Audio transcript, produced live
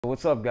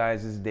What's up,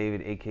 guys? This is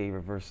David, aka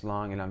Reverse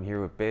Long, and I'm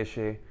here with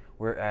Peche.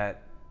 We're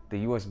at the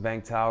U.S.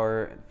 Bank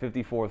Tower,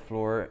 54th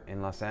floor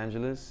in Los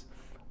Angeles.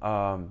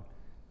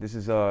 This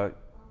is we're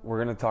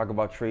gonna talk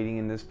about trading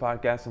in this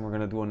podcast, and we're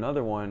gonna do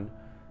another one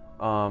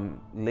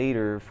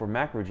later for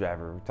Macro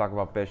Jabber. We talk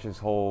about Peche's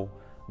whole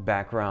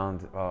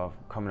background of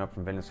coming up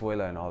from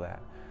Venezuela and all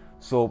that.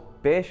 So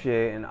Peche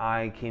and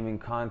I came in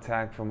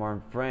contact from our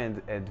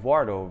friend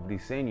Eduardo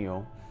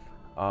Briseño.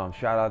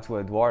 Shout out to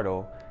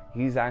Eduardo.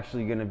 He's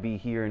actually going to be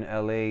here in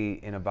LA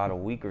in about a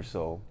week or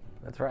so.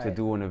 That's right. To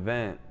do an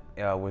event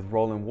with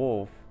Roland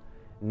Wolf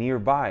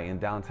nearby in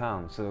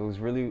downtown. So it was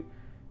really,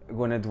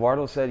 when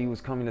Eduardo said he was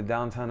coming to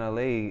downtown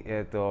LA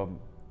at the,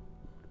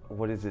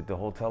 what is it, the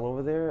hotel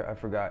over there? I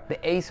forgot. The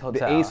Ace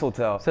Hotel. The Ace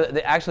Hotel. So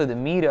actually the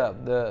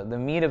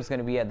meetup's going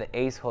to be at the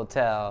Ace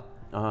Hotel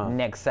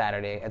next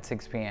Saturday at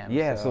 6 p.m.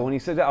 Yeah, so when he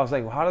said that, I was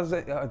like, well, how does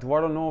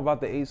Eduardo know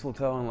about the Ace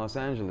Hotel in Los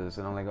Angeles?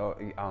 And I'm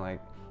like,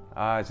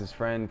 it's his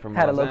friend from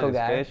Had Los a local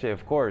Angeles, guy. Peche,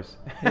 of course.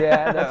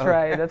 Yeah, that's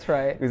right. That's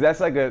right. Because that's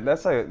like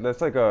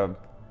a.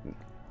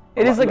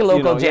 It is like a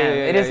local gem.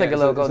 It is like a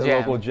local gem. gem. A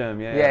local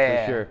gem.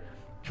 Yeah, for sure.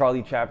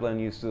 Charlie Chaplin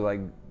used to like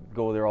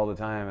go there all the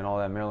time, and all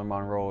that, Marilyn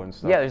Monroe and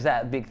stuff. Yeah, there's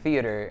that big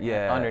theater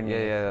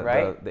underneath,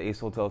 right? The Ace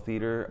Hotel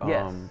Theater.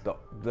 Yes.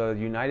 The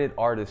United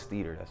Artists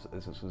Theater.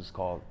 That's what it's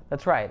called.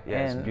 That's right.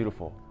 Yeah, it's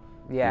beautiful.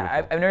 Yeah,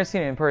 Beautiful. I've never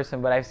seen it in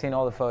person, but I've seen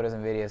all the photos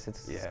and videos.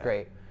 It's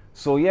great.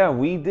 So yeah,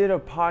 we did a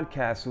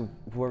podcast.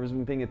 Whoever's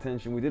been paying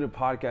attention, we did a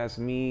podcast.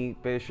 Me,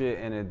 Peche,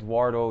 and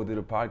Eduardo did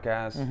a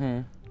podcast.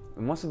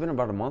 It must have been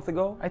about a month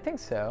ago. I think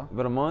so.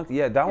 About a month.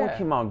 Yeah, that one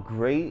came out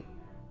great.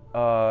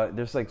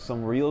 There's like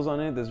some reels on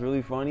it that's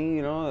really funny,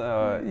 you know.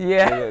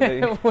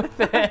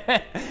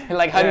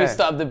 Like how do you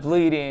stop the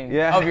bleeding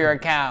of your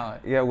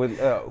account? Yeah, with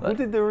who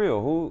did the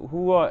reel?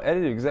 Who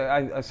edited? Because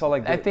I saw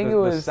like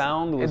the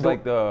sound was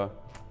like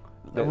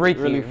the Ricky,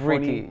 really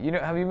Ricky. You know,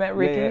 have you met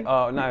Ricky?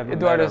 No,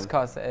 Eduardo's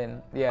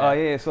cousin. Yeah.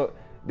 Yeah. So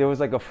there was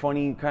like a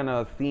funny kind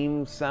of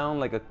theme sound,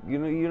 like a you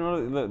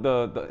know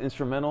the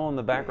instrumental in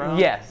the background.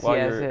 Yes.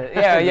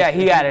 Yeah.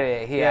 He added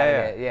it. He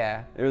added it.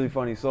 Yeah. Really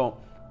funny. So,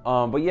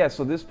 but yeah.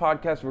 So this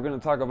podcast, we're gonna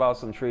talk about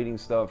some trading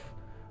stuff,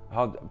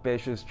 how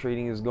Peche's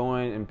trading is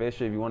going, and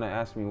Peche, if you want to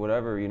ask me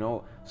whatever, you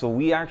know. So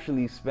we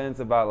actually spent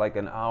about like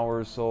an hour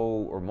or so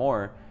or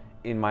more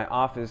in my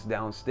office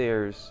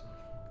downstairs,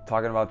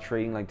 talking about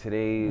trading like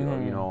today,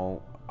 you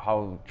know,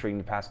 how trading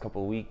the past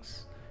couple of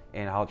weeks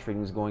and how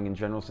trading is going in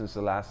general since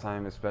the last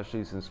time,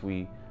 especially since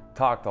we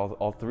talked,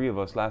 all three of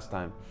us last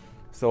time.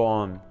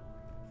 So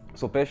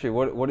so Peche,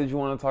 what did you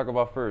want to talk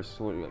about first?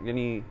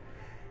 Any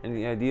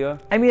idea?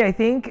 I mean, I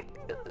think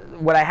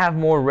what I have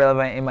more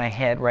relevant in my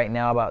head right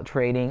now about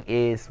trading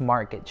is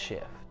market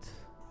shift.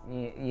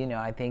 You know,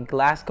 I think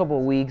last couple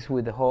of weeks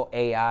with the whole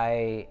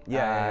AI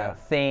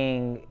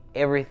thing,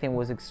 everything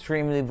was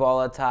extremely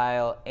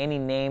volatile. Any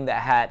name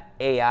that had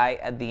AI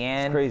at the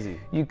end, it's crazy.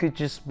 You could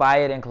just buy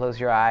it and close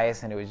your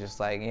eyes, and it was just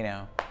like, you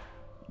know,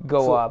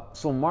 go up.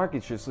 So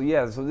market shift. So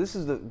yeah. So this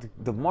is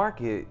the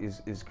market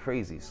is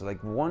crazy. So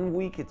like one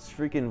week it's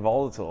freaking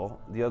volatile.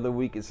 The other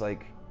week it's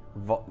like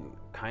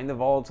kind of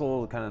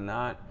volatile, kind of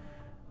not.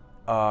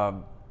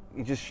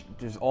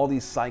 There's all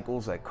these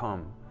cycles that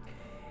come.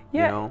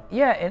 Yeah. You know?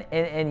 Yeah.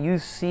 And you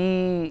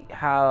see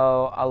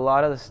how a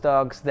lot of the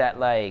stocks that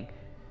like,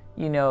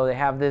 you know, they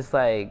have this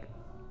like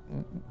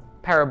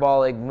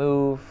parabolic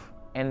move,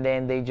 and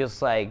then they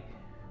just like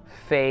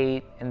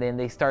fade, and then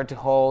they start to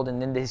hold,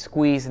 and then they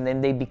squeeze, and then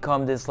they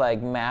become this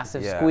like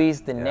massive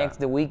squeeze.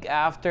 The week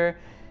after,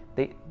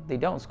 they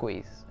don't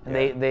squeeze. And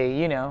they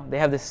you know, they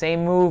have the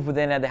same move, but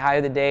then at the high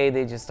of the day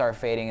they just start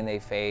fading and they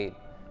fade.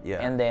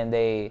 Yeah. And then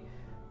the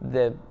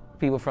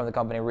people from the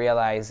company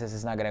realize this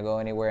is not going to go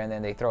anywhere, and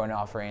then they throw an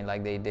offer in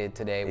like they did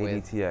today with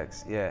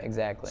ADTX. Yeah,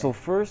 exactly. So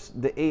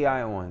first, the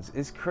AI ones.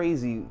 It's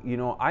crazy. You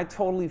know, I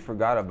totally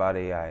forgot about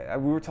AI.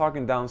 We were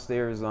talking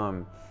downstairs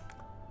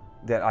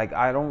that like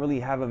I don't really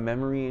have a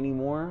memory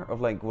anymore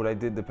of like what I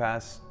did the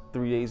past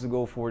 3 days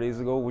ago, 4 days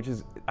ago, which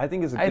is I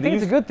think it's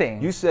a good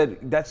thing. You said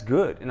that's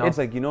good, and I was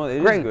like, you know, it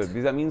is good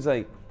because that means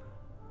like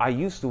I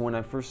used to, when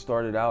I first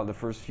started out, the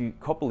first 3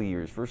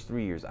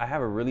 years, I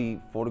have a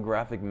really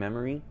photographic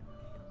memory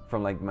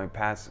from like my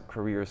past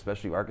career,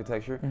 especially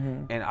architecture,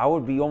 and I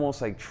would be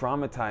almost like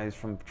traumatized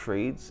from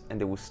trades,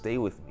 and they would stay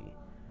with me.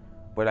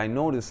 But I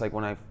noticed like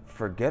when I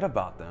forget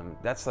about them,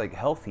 that's like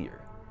healthier.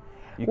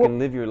 You can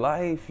live your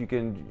life. You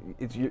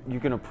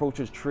can approach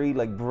a trade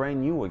like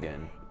brand new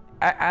again.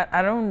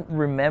 I don't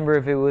remember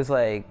if it was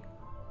like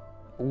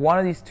one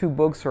of these two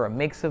books or a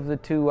mix of the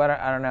two.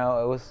 I don't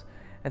know. It was.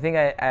 I think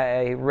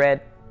I read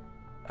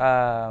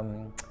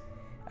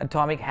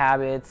Atomic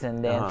Habits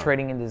and then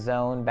Trading in the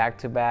Zone back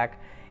to back.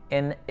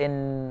 And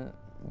in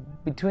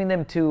between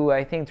them two,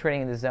 I think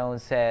Trading in the Zone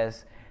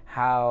says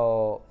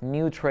how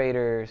new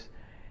traders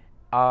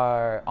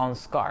are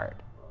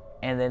unscarred,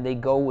 and then they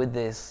go with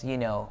this, you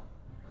know,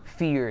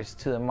 fears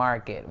to the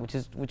market,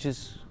 which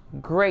is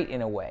great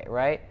in a way,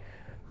 right?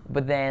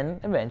 But then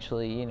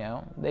eventually, you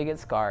know, they get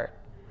scarred,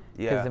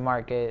 because Yeah. the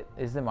market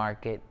is the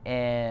market,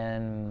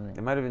 and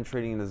They might have been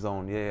trading in the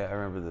zone. Yeah, I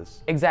remember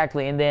this.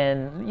 exactly. And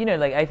then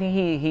like I think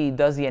he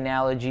does the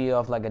analogy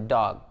of like a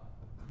dog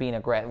being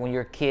aggressive. When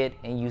you're a kid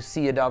and you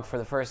see a dog for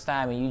the first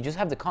time and you just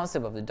have the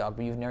concept of the dog,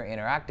 but you've never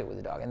interacted with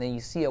the dog, and then you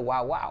see a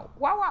wow wow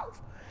wow wow,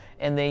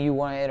 and then you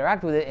want to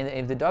interact with it, and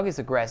if the dog is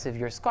aggressive,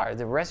 you're scarred.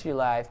 The rest of your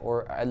life,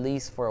 or at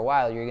least for a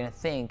while, you're gonna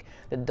think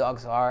that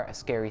dogs are a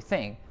scary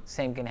thing.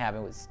 Same can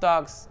happen with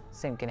dogs.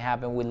 Same can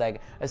happen with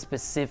like a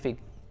specific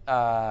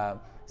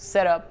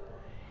setup.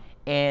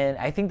 And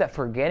I think that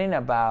forgetting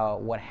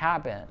about what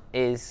happened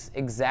is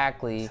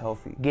exactly It's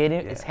healthy.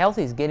 It's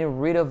healthy. It's getting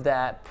rid of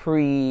that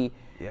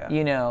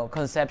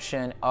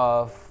conception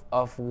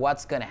of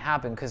what's gonna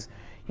happen, because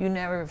you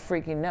never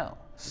freaking know.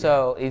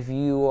 So if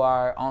you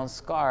are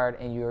unscarred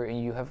and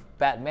you have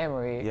bad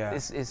memory,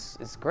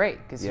 it's great,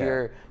 because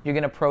you're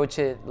gonna approach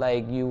it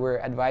like you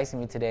were advising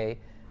me today,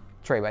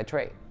 trade by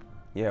trade.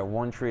 Yeah,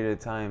 one trade at a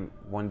time,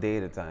 one day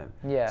at a time.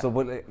 Yeah. So,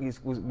 but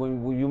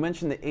when you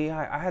mentioned the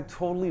AI, I had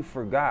totally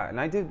forgot,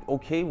 and I did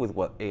okay with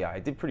what AI. I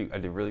did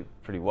really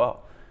pretty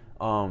well.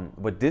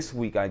 But this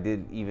week I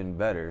did even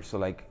better. So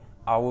like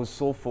I was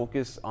so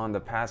focused on the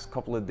past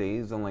couple of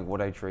days on like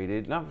what I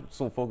traded. Not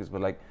so focused,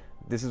 but like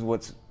this is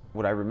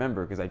what I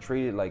remember, because I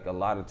traded like a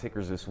lot of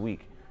tickers this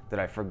week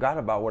that I forgot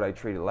about what I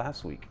traded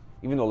last week,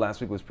 even though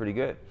last week was pretty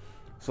good.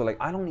 So like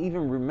I don't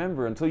even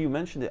remember until you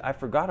mentioned it. I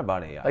forgot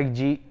about AI. Like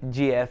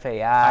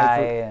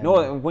GFAI.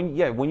 No, when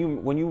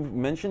you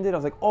mentioned it, I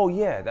was like, oh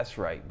yeah, that's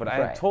right. But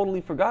I totally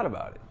forgot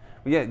about it.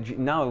 But yeah,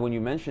 now when you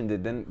mentioned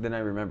it, then I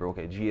remember.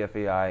 Okay,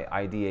 GFAI,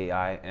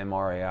 IDAI,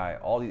 MRAI,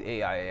 all these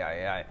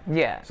AI.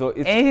 Yeah. So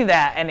it's anything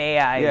that an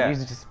AI you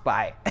just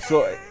buy.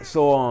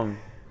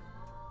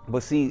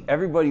 But see,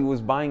 everybody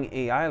was buying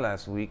AI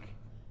last week,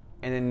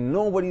 and then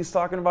nobody's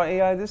talking about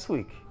AI this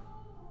week.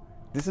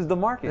 This is the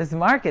market. This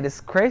market is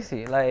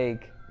crazy.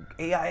 Like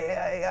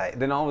AI.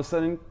 Then all of a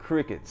sudden,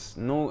 crickets.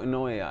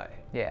 No AI.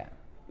 Yeah.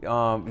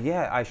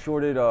 I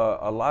shorted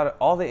a lot of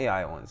all the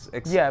AI ones.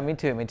 Yeah, me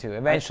too.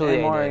 Eventually,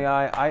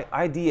 MRAI,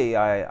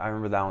 IDAI. I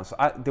remember that one. So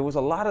there was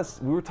a lot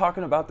of. We were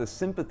talking about the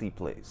sympathy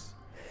plays.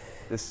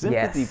 The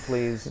sympathy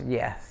plays.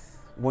 Yes.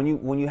 When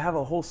you have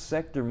a whole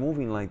sector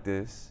moving like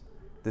this,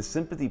 the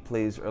sympathy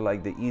plays are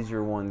like the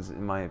easier ones,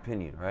 in my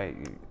opinion, right?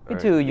 Me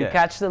too. You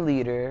catch the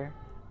leader.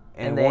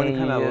 And one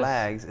kind of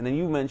lags, and then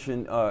you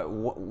mentioned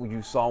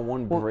you saw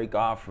one break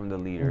off from the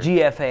leader.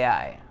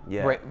 GFAI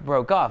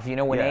broke off.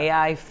 When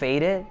AI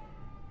faded,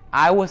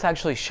 I was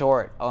actually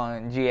short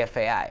on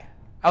GFAI.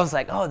 I was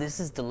like, oh, this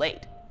is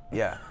delayed.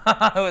 Yeah.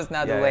 It was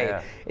not delayed.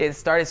 It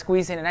started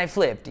squeezing and I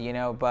flipped,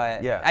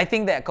 But I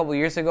think that a couple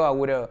years ago I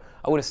would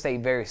have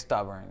stayed very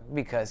stubborn,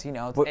 because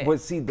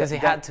because it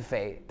had to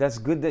fade. That's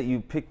good that you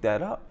picked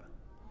that up.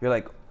 You're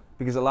like,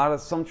 because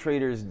some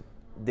traders,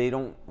 they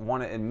don't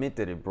want to admit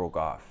that it broke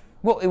off.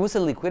 Well, it was a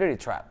liquidity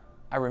trap.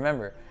 I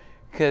remember,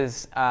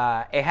 because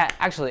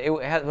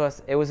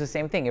it was the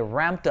same thing. It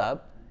ramped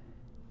up,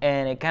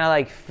 and it kind of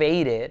like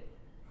faded.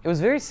 It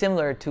was very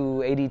similar to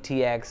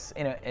ADTX,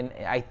 and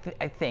I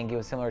think it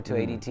was similar to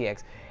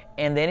ADTX,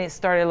 and then it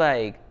started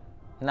like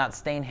not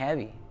staying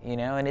heavy,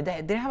 and it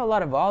didn't have a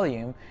lot of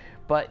volume,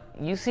 but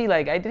you see,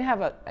 like I didn't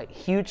have a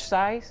huge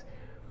size,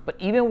 but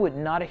even with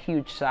not a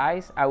huge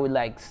size, I would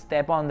like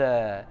step on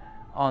the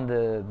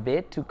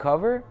bid to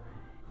cover,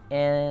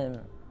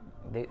 and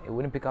it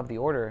wouldn't pick up the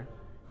order,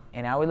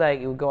 and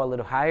it would go a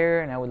little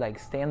higher, and I would like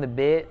stay on the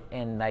bid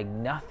and like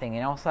nothing,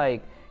 and I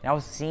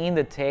was seeing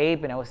the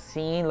tape, and I was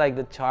seeing like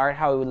the chart,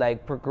 how it would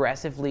like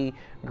progressively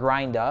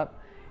grind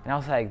up, and I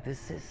was like,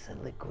 this is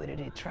a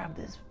liquidity trap.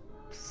 This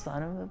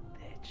son of a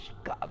bitch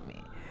got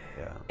me.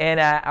 Yeah.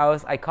 And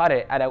I caught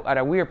it at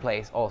a weird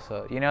place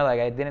also, like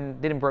I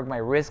didn't break my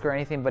risk or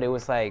anything, but it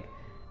was like,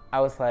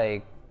 I was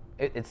like,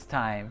 it's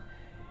time.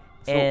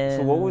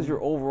 So what was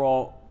your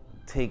overall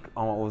take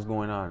on what was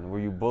going on? Were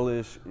you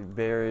bullish,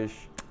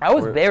 bearish? I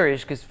was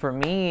bearish, because for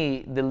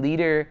me the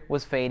leader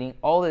was fading,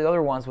 all the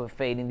other ones were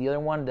fading. The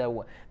only one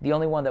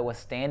that was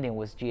standing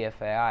was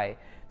GFAI.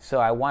 So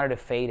I wanted to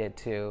fade it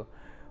too,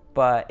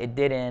 but it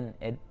didn't.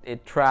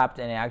 It trapped,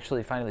 and it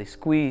actually finally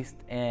squeezed,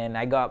 and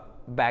I got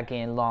back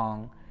in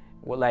long.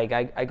 Like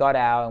I got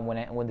out,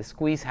 and when the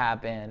squeeze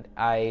happened,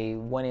 I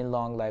went in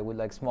long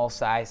with small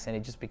size, and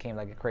it just became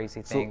like a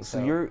crazy thing.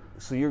 So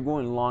you're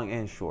going long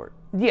and short.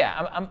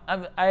 Yeah,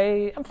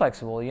 I'm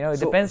flexible. It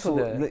depends on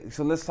the.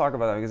 So let's talk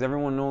about that, because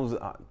everyone knows,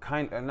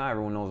 not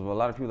everyone knows, but a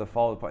lot of people that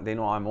follow, they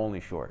know I'm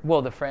only short.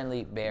 Well, the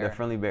friendly bear.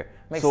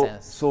 Makes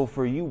sense. So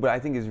for you, but I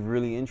think it's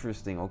really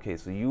interesting. Okay,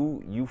 so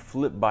you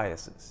flip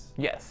biases.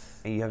 Yes.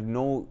 And you have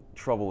no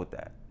trouble with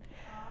that.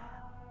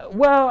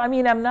 Well, I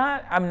mean, I'm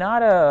not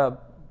a.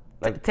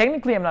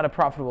 Technically, I'm not a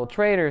profitable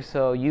trader,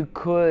 so you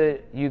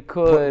could.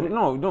 But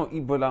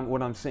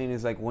what I'm saying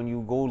is, like, when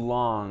you go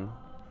long,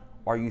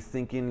 are you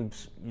thinking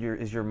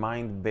is your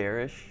mind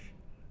bearish?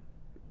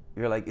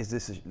 You're like, is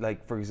this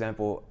like, for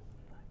example,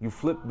 you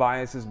flip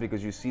biases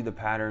because you see the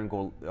pattern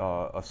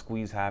a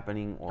squeeze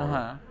happening,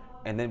 or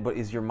and then, but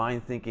is your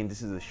mind thinking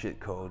this is a shit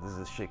code, this is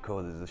a shit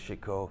code, this is a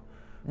shit code,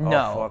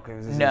 No, Oh fuck,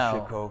 is this no,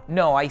 shit code?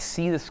 no. I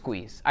see the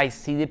squeeze. I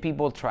see the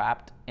people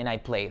trapped, and I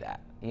play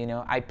that. You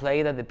know, I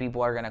play that the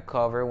people are gonna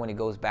cover when it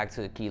goes back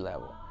to the key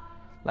level.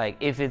 Like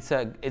if it's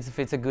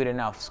a good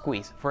enough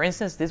squeeze. For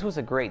instance, this was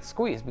a great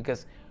squeeze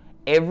because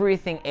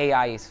everything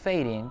AI is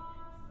fading,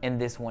 and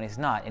this one is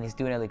not, and it's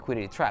doing a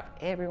liquidity trap.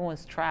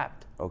 Everyone's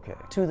trapped. Okay.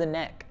 To the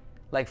neck,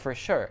 like for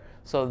sure.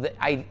 So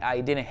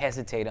I didn't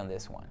hesitate on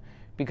this one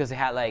because it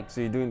had like.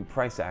 So you're doing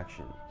price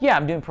action. Yeah,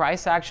 I'm doing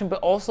price action, but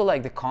also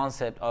like the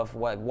concept of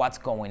what's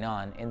going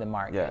on in the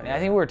market. Yeah, and yeah. I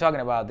think we were talking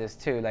about this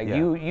too. Like Yeah.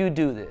 you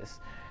do this,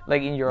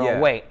 like in your Yeah.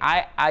 own way.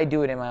 I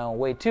do it in my own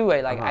way too.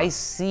 I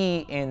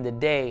see in the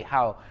day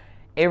how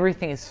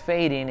everything is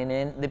fading, and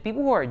then the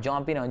people who are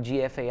jumping on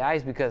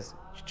GFAIs because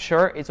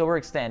sure it's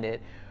overextended,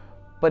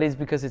 but it's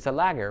because it's a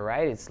lagger,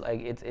 right? It's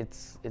like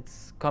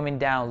it's coming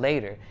down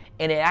later,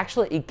 and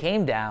it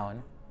came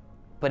down,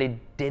 but it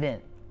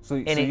didn't. So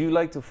And you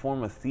like to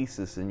form a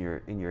thesis in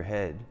your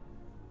head.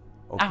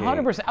 Okay.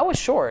 100%. I was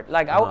short.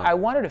 Like I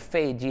wanted to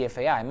fade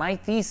GFAI. My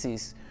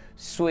thesis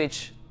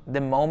switched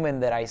the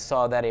moment that I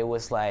saw that it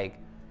was like,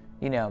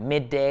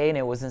 midday and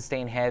it wasn't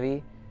staying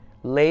heavy.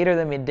 Later,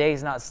 the midday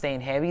is not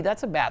staying heavy.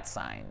 That's a bad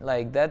sign.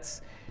 Like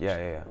that's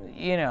Yeah.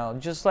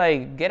 just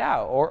like get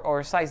out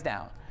or size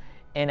down.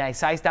 And I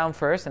sized down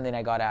first, and then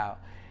I got out,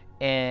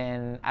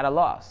 and at a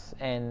loss,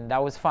 and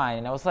that was fine.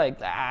 And I was like,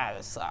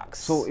 this sucks.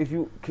 So if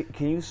you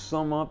can you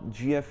sum up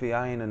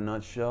GFAI in a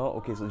nutshell?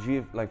 Okay, so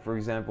like for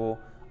example,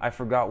 I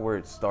forgot where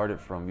it started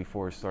from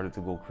before it started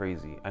to go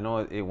crazy. I know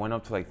it went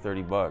up to like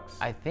 $30.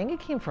 I think it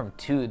came from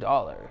 $2,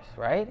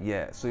 right?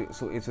 Yeah, so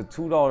it's a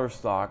 $2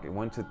 stock. It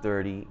went to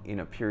 30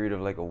 in a period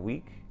of like a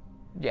week.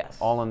 Yes.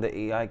 All on the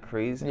AI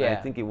craze. Yeah. And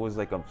I think it was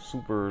like a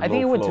super I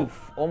think it low went flow. to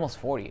almost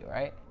 40,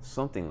 right?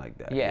 Something like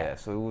that. Yeah.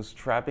 So it was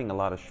trapping a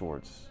lot of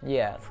shorts.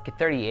 Yeah, it's like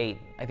 38.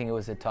 I think it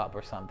was the top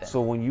or something. So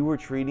when you were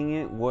trading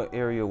it, what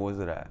area was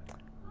it at?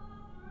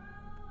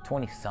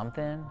 20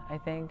 something, I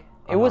think.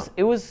 Uh-huh.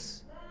 It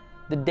was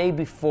the day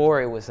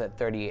before it was at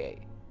 38.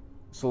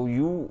 So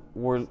you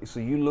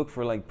look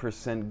for like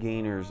percent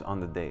gainers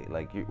on the day.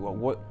 Like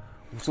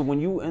so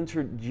when you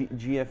entered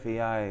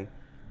GFAI,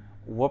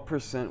 what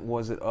percent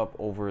was it up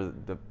over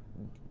the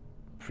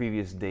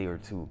previous day or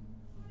two?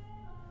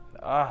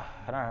 I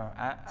don't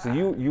know. So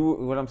you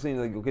what I'm saying,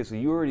 like, okay, so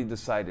you already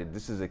decided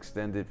this is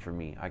extended for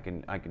me. I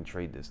can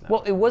trade this now.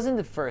 Well, it wasn't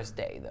the first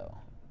day though.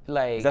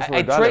 Like That's what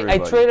I got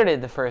everybody. traded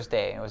it the first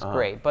day. And it was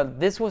great, but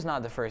this was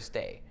not the first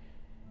day.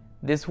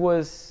 This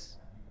was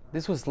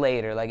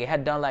later. Like it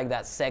had done like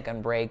that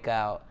second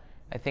breakout.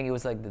 I think it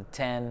was like the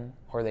 10th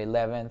or the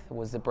 11th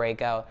was the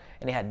breakout,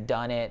 and it had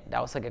done it.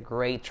 That was like a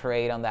great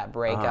trade on that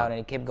breakout, and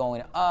it kept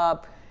going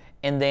up.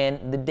 And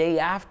then the day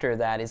after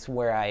that is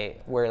where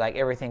like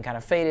everything kind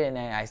of faded, and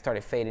then I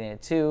started fading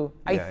it too.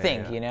 I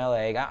think,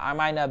 like I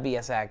might not be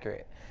as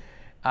accurate,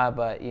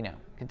 but you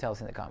can tell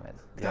us in the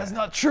comments. That's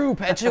not true.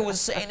 Peche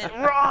was saying it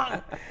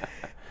wrong.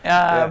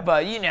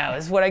 But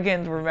it's what I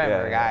can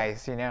remember,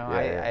 guys.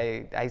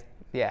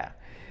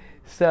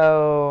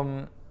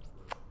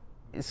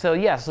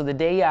 So the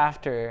day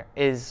after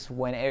is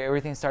when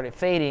everything started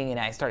fading, and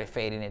I started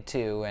fading it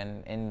too,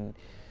 and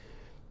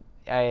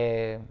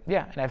I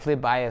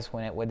flipped bias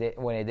when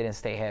it didn't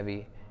stay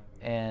heavy,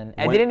 and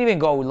I didn't even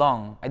go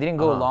long. I didn't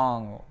go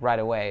long right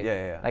away.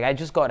 Yeah. Like I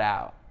just got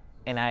out,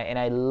 and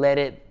I let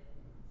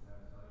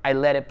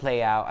it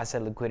play out as a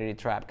liquidity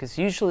trap, because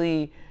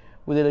usually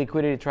with a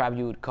liquidity trap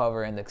you would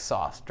cover in the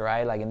exhaust,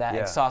 right? Like in that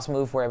exhaust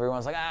move where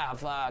everyone's like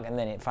fuck, and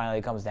then it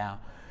finally comes down.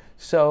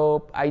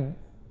 So I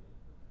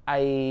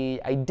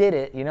did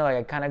it, like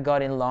I kind of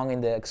got in long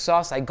in the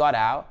exhaust. I got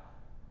out,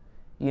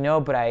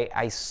 but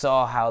I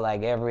saw how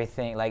like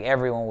everything, like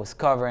everyone was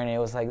covering. It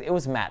was like, it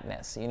was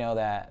madness,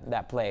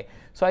 that play.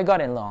 So I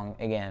got in long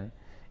again,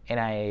 and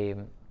I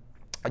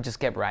just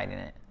kept riding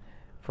it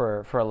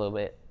for a little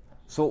bit.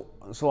 So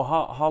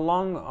how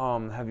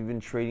long have you been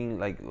trading,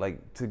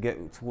 like to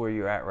get to where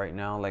you're at right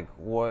now? Like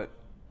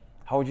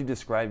how would you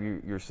describe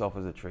yourself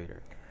as a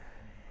trader?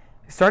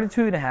 I started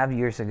 2.5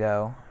 years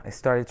ago. I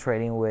started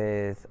trading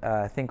with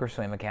a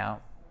Thinkorswim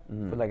account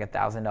with like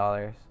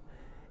 $1,000,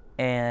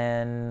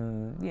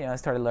 and I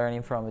started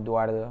learning from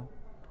Eduardo.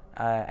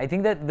 I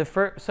think that the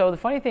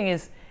funny thing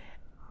is,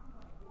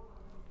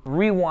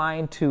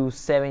 rewind to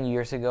 7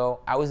 years ago.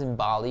 I was in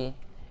Bali,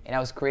 and I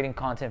was creating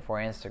content for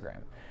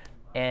Instagram.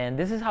 And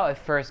this is how I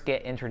first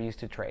get introduced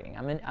to trading.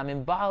 I'm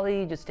in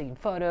Bali, just taking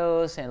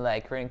photos and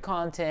like creating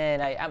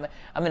content.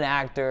 I'm an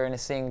actor and a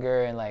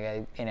singer, and like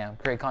I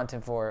create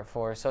content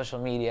for social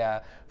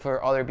media,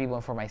 for other people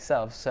and for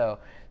myself. So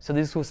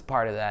this was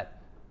part of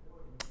that.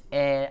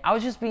 And I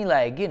was just being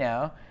like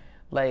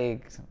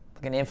like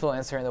an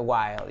influencer in the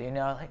wild,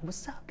 like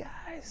what's up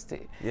guys?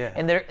 Yeah.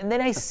 And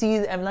then I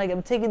see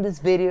I'm taking this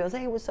video. I was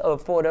like, hey, what's up? A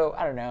photo,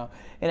 I don't know.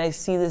 And I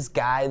see this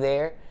guy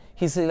there.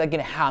 He's like in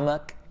a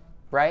hammock,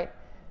 right?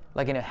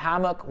 Like in a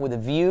hammock with a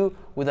view,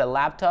 with a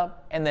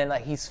laptop, and then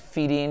like he's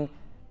feeding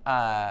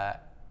an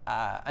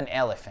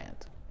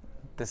elephant.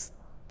 This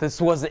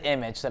was the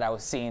image that I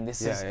was seeing.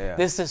 This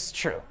is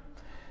true.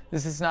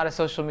 This is not a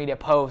social media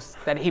post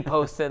that he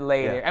posted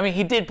later. Yeah. I mean,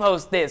 he did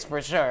post this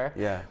for sure.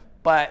 Yeah.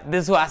 But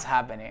this was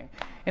happening,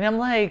 and I'm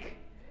like,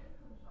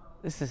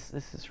 this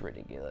is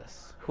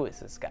ridiculous. Who is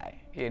this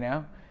guy? You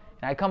know?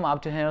 And I come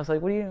up to him. I was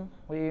like, what do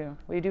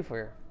you do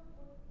for?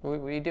 What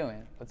are you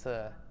doing?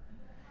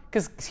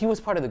 Because he was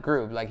part of the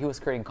group. Like he was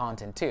creating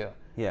content too.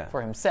 Yeah.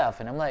 For himself,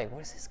 and I'm like,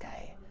 where's this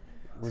guy?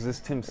 Was this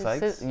Tim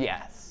Sykes?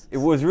 Yes. It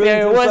was really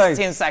yeah, Tim it was Sykes.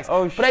 Tim Sykes.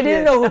 Oh, but shit. I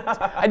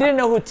didn't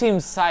know who Tim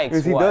Sykes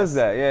was. Because he does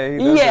that. Yeah, he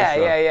does that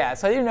stuff. Yeah.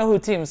 So I didn't know who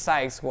Tim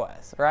Sykes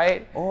was,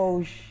 right?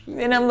 Oh, shit.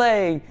 And I'm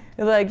like,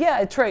 he's like, yeah,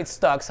 I trade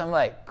stocks. I'm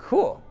like,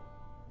 cool.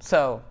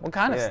 So what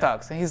kind of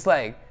stocks? And he's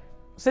like,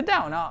 sit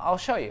down, I'll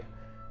show you.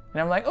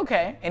 And I'm like,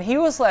 okay. And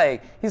he's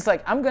like,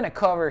 I'm gonna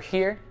cover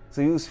here.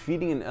 So he was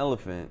feeding an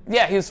elephant.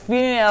 Yeah, he was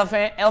feeding an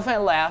elephant.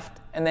 Elephant left,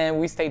 and then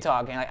we stayed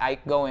talking. Like I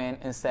go in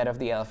instead of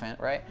the elephant,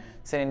 right?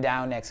 Sitting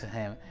down next to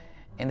him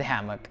in the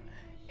hammock,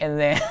 and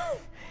then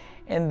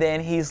and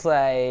then he's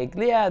like,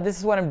 yeah, this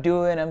is what I'm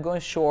doing. I'm going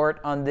short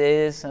on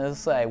this, and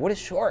it's like, what is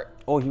short?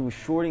 Oh, he was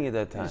shorting at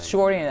that time.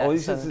 Shorting at Oh,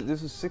 that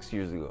this was 6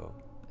 years ago.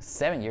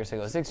 7 years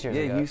ago, 6 years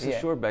ago. Yeah, he used to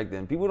short back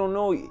then. People don't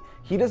know.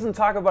 He doesn't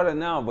talk about it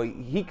now, but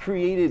he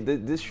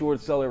created this short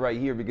seller right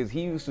here because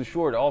he used to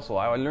short also.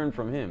 I learned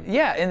from him.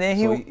 Yeah, and then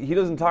he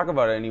doesn't talk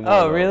about it anymore.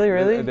 Oh, though.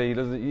 really? That he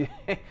doesn't.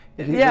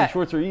 Yeah.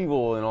 Shorts are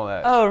evil and all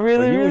that. Oh,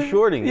 really? But he was really?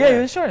 shorting. Yeah,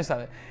 he was shorting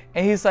something.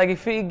 And he's like,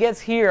 if he gets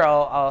here,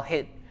 I'll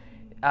hit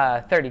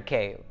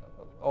 30K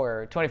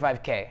or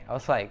 25K. I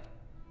was like,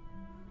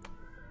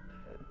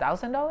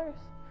 $1,000?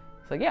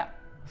 It's like, yeah.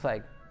 It's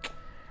like,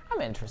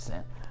 I'm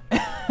interested.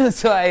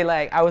 So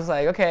I was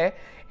like, okay.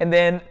 And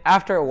then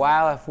after a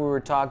while, after we were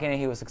talking and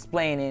he was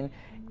explaining,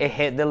 it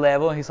hit the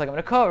level. And he's like, I'm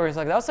gonna cover. He's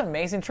like, that was an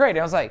amazing trade. And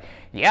I was like,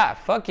 yeah,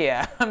 fuck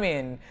yeah. I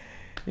mean,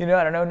 I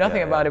don't know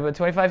nothing about it, but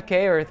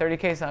 25K or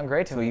 30K sound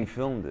great to me. So he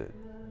filmed it.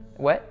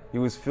 What? He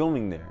was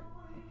filming there.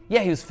 Yeah,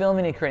 he was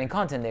filming and creating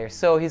content there.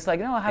 So he's like,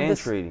 no, I have And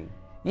this. trading.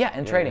 Yeah,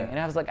 and trading. Yeah. And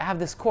I was like, I have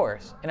this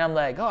course. And I'm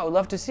like, oh, I would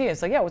love to see it.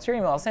 It's like, yeah, what's your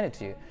email? I'll send it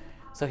to you.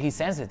 So he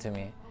sends it to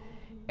me.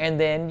 And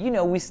then,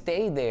 we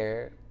stayed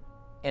there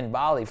in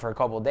Bali for a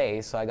couple of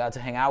days. So I got to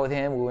hang out with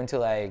him. We went to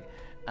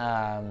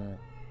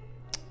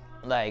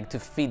to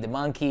feed the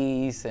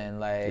monkeys and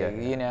Yeah,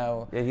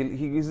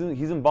 he's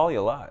in Bali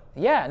a lot.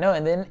 Yeah, no,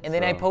 and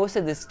then I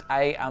posted this.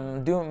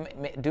 I'm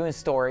doing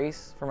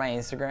stories for my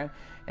Instagram,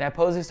 and I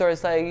posted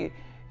stories like,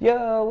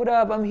 "Yo, what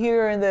up? I'm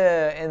here in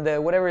the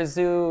whatever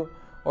zoo,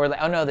 or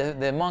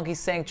the monkey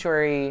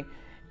sanctuary,"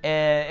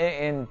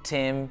 and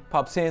Tim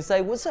pops in. It's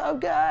like, "What's up,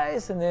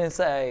 guys?" And then it's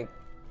like,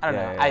 I don't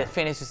know. Yeah. I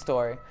finished the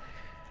story.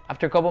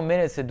 After a couple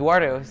minutes,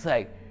 Eduardo is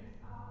like,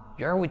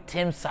 "You're with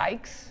Tim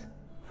Sykes?"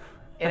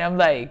 And I'm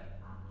like,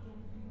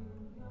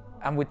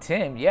 I'm with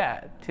Tim,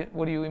 yeah.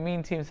 What do you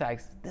mean, Tim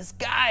Sykes? This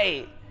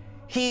guy,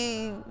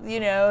 he,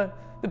 the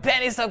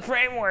penny stock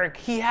framework.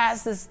 He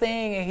has this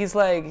thing, and he's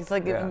like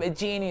a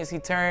genius. He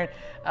turned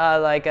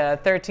like a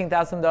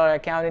 $13,000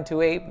 account into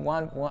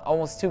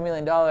almost $2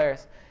 million.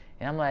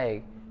 And I'm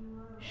like,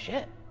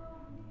 shit.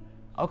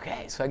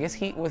 Okay, so I guess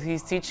what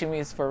he's teaching me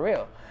is for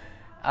real.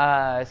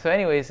 So,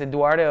 anyways,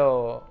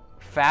 Eduardo,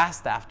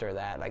 fast after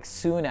that, like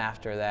soon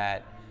after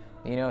that,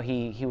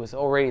 he was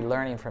already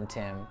learning from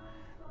Tim.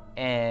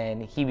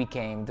 And he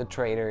became the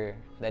trader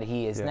that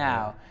he is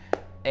now.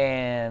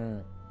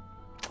 And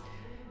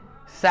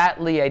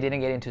sadly, I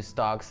didn't get into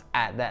stocks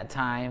at that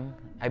time.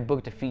 I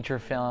booked a feature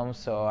film,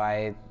 so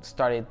I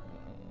started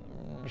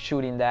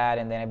shooting that,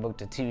 and then I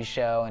booked a TV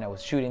show, and I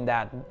was shooting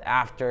that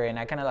after, and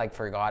I kind of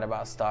forgot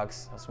about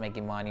stocks. I was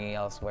making money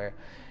elsewhere.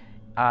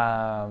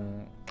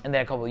 And then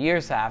a couple of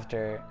years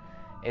after,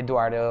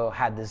 Eduardo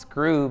had this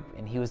group,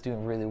 and he was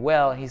doing really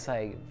well. He's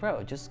like,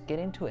 bro, just get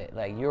into it.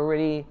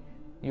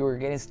 You were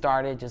getting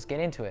started, just get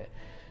into it.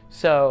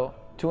 So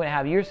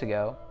 2.5 years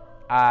ago,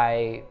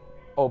 I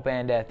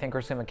opened a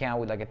Thinkorswim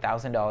account with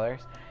 $1,000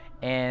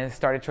 and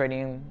started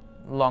trading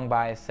long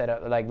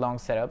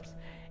setups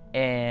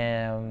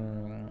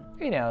and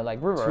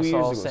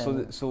reversals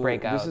and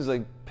breakouts. This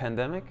is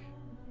pandemic?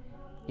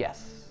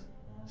 Yes.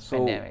 So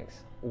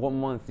pandemics. What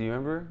month, do you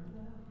remember?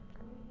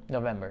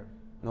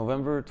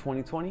 November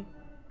 2020?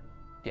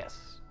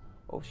 Yes.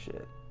 Oh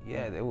shit.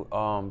 Yeah,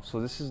 so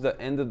this is the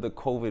end of the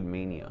COVID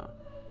mania.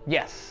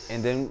 Yes.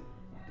 And then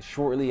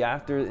shortly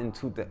after,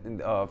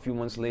 a few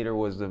months later,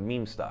 was the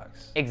meme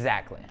stocks.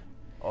 Exactly.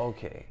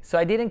 Okay. So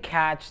I didn't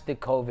catch the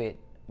COVID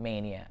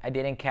mania. I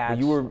didn't catch.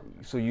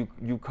 But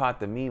you caught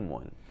the meme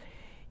one.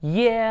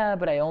 Yeah,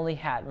 but I only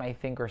had my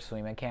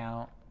Thinkorswim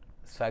account,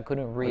 so I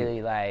couldn't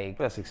really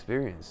That's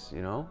experience,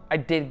 I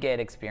did get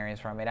experience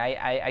from it.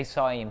 I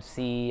saw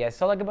AMC. I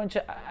saw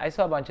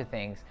a bunch of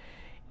things,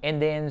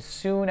 and then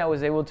soon I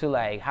was able to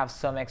have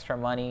some extra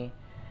money.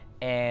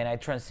 And I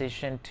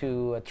transitioned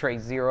to a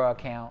Trade Zero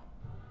account.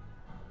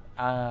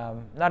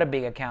 Not a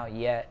big account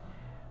yet.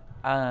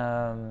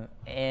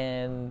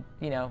 And,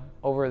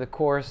 over the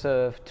course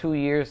of 2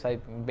 years, I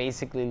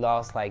basically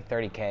lost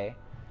 30K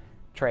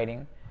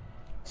trading.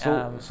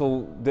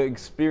 So the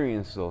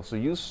experience though. So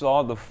you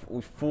saw the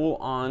full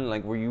on,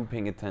 like, were you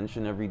paying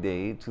attention every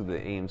day to the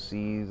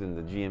AMCs and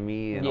the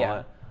GME and all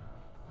that?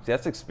 See,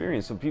 that's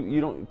experience. So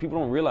people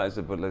don't realize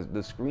it, but like,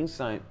 the screen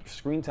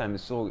time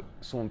is so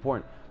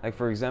important. Like,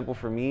 for example,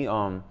 for me,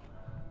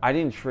 I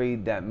didn't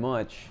trade that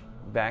much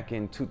back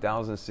in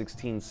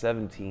 2016,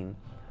 17,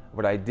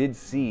 but I did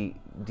see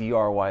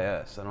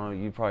DRYS. I don't know,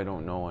 you probably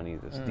don't know any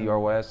of this.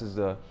 DRYS is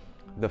the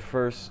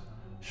first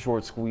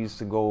short squeeze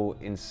to go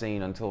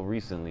insane until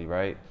recently,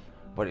 right?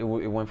 But it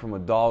went from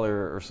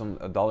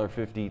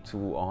 $1.50 to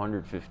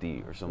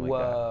 150 or something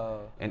like that.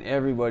 And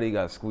everybody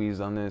got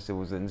squeezed on this. It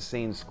was an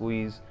insane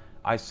squeeze.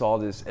 I saw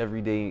this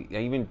every day.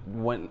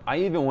 I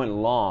even went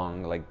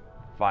long, like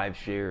 5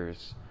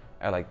 shares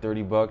at like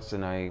 $30,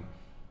 and I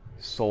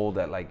sold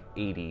at like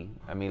 80.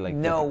 I mean, like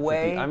no 50,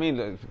 way. 50, I mean,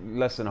 like,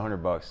 less than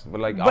 $100.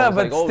 But like, I was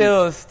like,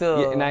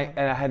 still. Yeah, and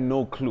I had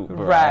no clue.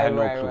 Bro. Right, I had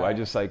no clue. right. I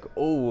just like,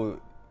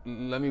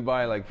 let me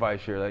buy like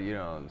 5 shares, like,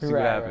 see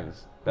what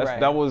happens. Right.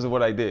 That was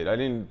what I did. I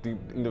didn't do,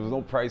 there was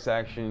no price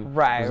action.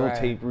 Right. There's no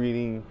tape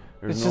reading.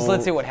 It's just,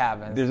 let's see what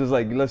happens. There's just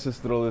like, let's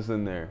just throw this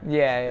in there.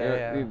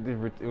 Yeah.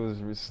 It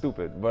was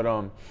stupid, but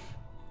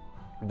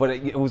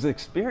it was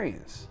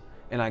experience,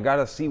 and I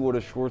gotta see what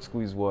a short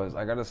squeeze was.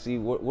 I gotta see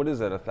what is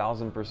that,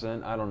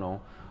 1,000%? I don't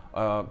know,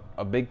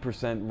 a big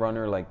percent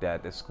runner like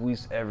that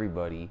squeezed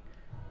everybody.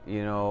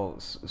 You know,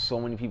 so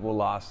many people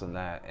lost on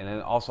that. And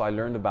then also I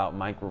learned about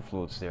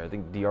microfloats there. I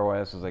think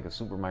DRYS was like a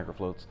super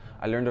microfloats.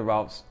 I learned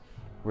about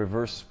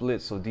reverse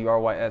split. So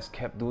DRYS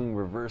kept doing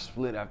reverse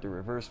split after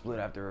reverse split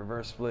after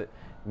reverse split,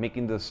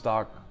 making the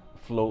stock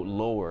float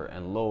lower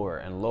and lower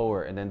and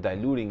lower, and then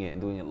diluting it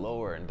and doing it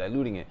lower and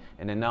diluting it.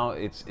 And then now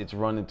it's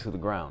running to the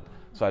ground.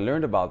 So I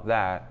learned about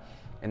that.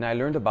 And I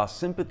learned about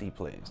sympathy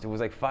plays. There was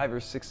like 5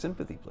 or 6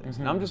 sympathy plays.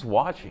 And I'm just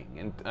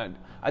watching. And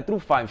I threw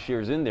 5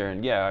 shares in there,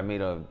 and yeah, I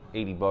made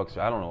 $80.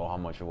 I don't know how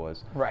much it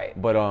was.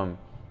 Right. But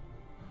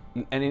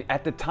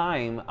at the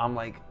time, I'm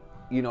like,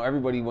 you know,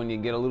 everybody, when you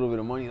get a little bit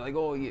of money, like,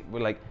 oh yeah.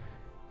 But like,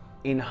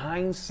 in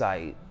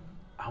hindsight,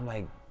 I'm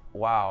like,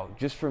 wow,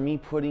 just for me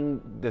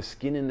putting the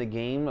skin in the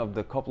game of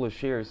the couple of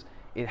shares,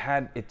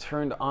 it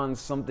turned on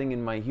something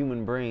in my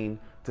human brain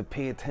to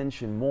pay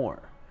attention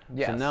more.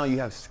 Yes. So now you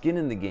have skin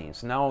in the game.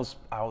 So now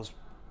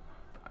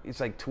it's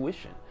like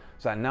tuition.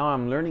 So now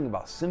I'm learning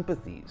about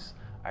sympathies.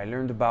 I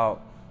learned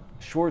about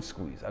short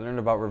squeeze. I learned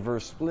about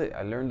reverse split.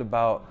 I learned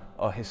about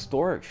a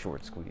historic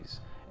short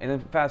squeeze. And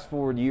then fast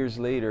forward years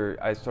later,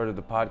 I started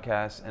the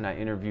podcast and I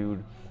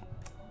interviewed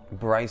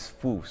Bryce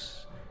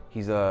Foos.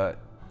 He's a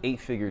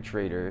 8-figure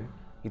trader.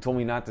 He told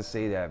me not to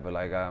say that, but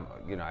like,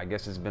 you know, I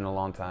guess it's been a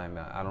long time.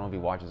 I don't know if he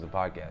watches the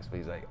podcast, but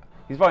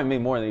he's probably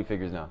made more than 8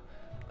 figures now.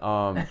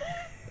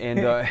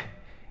 And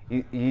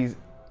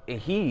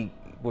he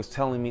was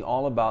telling me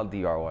all about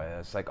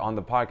DRYS, like on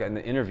the podcast, in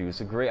the interview.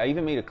 It's I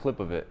even made a clip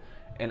of it.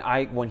 And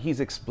when he's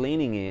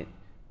explaining it,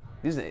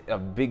 this is a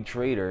big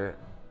trader,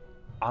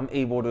 I'm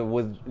able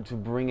to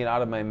bring it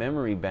out of my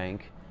memory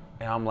bank.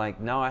 And I'm like,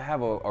 now I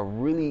have a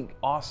really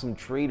awesome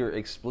trader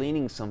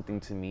explaining something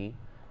to me,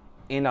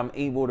 and I'm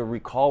able to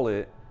recall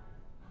it.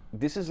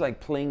 This is like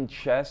playing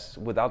chess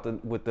without the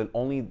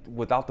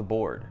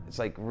board. It's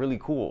like really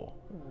cool.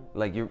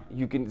 Like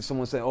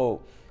someone say,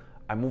 oh,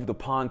 I moved the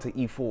pawn to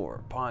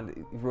e4,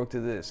 rook to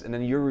this, and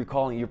then you're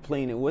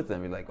playing it with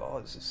them. You're like, oh,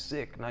 this is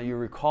sick. Now you're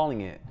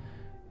recalling it.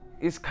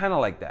 It's kind of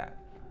like that.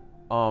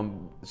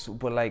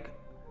 But like,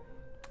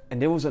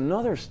 and there was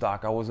another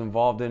stock I was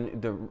involved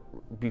in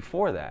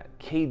before that,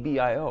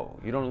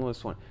 KBIO. You don't know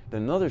this one.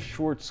 Another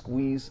short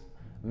squeeze,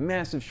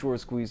 massive short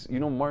squeeze. You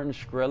know Martin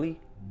Shkreli?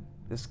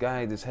 This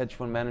guy, this hedge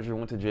fund manager,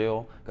 went to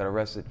jail, got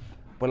arrested.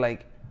 But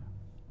like,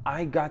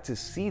 I got to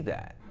see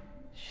that.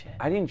 Shit.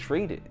 I didn't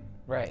trade it.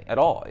 Right. At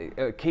all.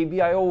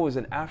 KBIO was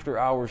an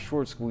after-hours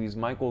short squeeze.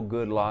 Michael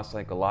Good lost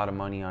like a lot of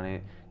money on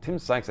it. Tim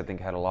Sykes, I think,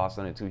 had a loss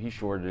on it too. He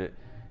shorted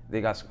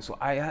it. So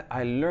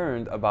I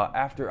learned about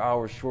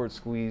after-hours short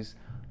squeeze.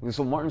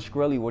 So Martin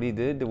Shkreli, what he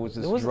did, there was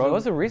drug. There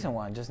was a recent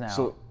one just now.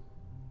 So,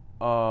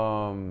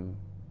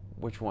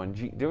 which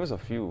one? There was a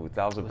few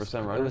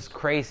 1,000% runners. It was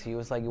crazy. It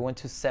was like it went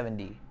to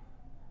 70.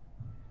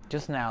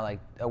 Just now, like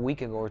a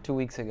week ago or 2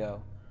 weeks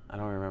ago. I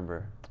don't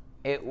remember.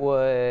 It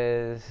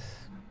was.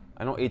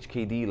 I know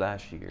HKD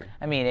last year.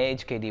 I mean,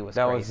 HKD was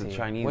that crazy. Was the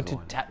Chinese went to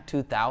one.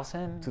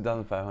 2,000.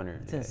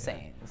 2,500. It's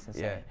insane. It's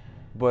insane. Yeah.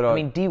 But I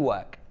mean,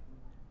 DWAC.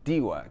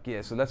 DWAC,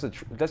 yeah. So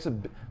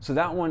so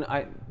that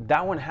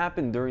one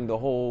happened during the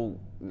whole.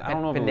 I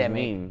don't know if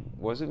pandemic. It was meme.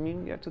 Was it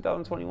meme? Yeah,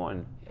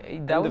 2021.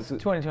 That was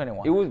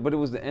 2021. It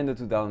was the end of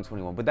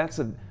 2021. But that's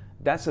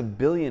a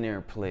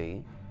billionaire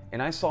play,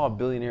 and I saw a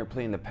billionaire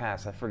play in the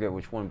past. I forget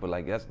which one, but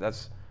like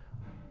that's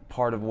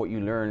part of what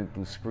you learn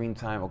through screen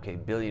time. Okay,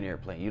 billionaire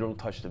play. You don't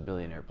touch the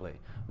billionaire play.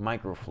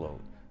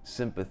 Microfloat,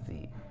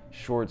 sympathy,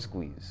 short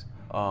squeeze.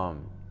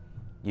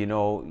 You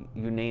know,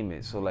 you name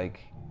it. So like.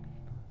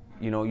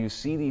 You know, you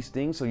see these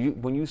things. So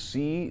when you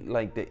see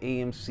like the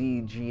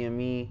AMC,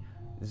 GME,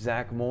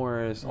 Zach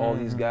Morris, all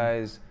these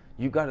guys,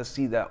 you got to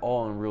see that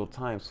all in real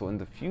time. So in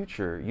the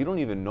future, you don't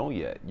even know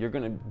yet. You're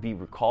gonna be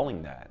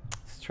recalling that.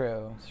 It's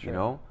true. It's true. You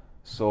know,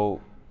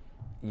 so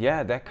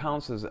yeah, that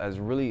counts as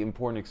really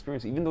important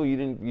experience. Even though you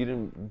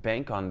didn't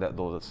bank on that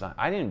those.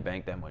 I didn't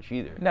bank that much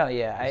either. No,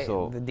 yeah,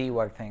 So the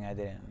DWAC thing I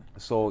didn't.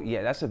 so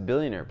yeah, that's a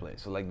billionaire play.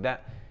 So like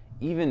that,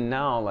 even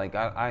now, like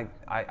I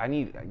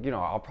need, you know,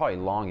 I'll probably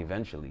long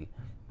eventually,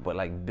 but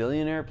like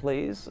billionaire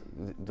plays,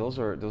 those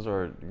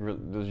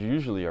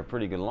usually are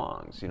pretty good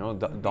longs. You know,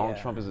 Donald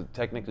Trump is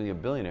technically a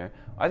billionaire.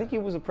 I think he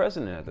was a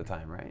president at the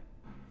time, right?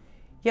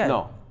 Yeah.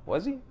 No,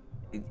 was he?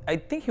 I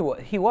think he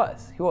was. He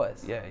was.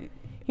 Yeah.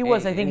 He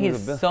was. I And think he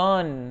his was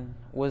son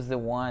was the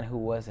one who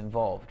was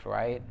involved,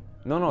 right?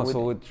 No.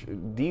 So with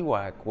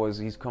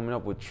DWAC he's coming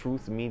up with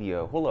Truth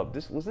Media. Hold up,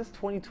 was this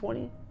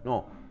 2020?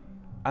 No,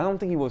 I don't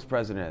think he was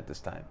president at this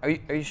time. Are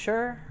you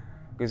sure?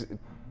 Because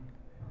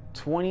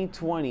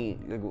 2020,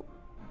 like,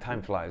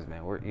 time flies,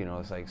 man.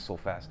 It's like so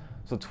fast.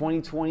 So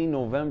 2020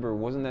 November,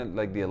 wasn't that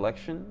like the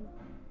election?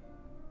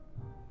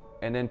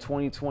 And then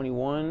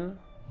 2021,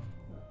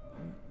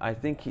 I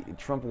think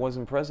Trump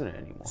wasn't president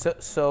anymore.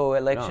 So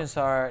elections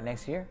are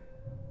next year?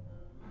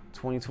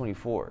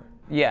 2024.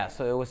 Yeah,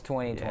 so it was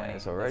 2020. Yeah,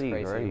 it's already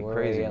We're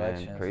crazy, man.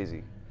 elections.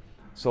 Crazy.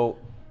 So,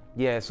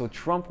 yeah, so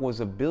Trump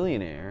was a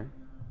billionaire,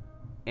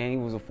 and he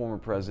was a former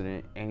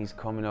president, and he's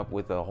coming up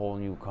with a whole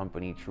new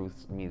company,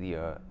 Truth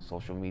Media,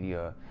 social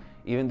media.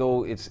 Even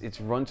though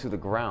it's run to the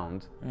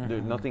ground,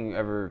 nothing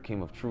ever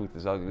came of Truth.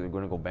 It's like they're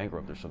going to go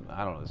bankrupt or something.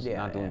 I don't know. It's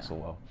not doing so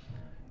well.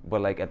 But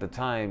like at the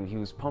time, he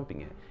was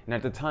pumping it, and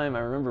at the time, I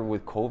remember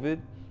with COVID,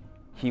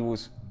 he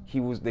was.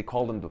 They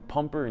called him the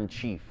pumper in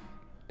chief.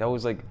 That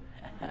was like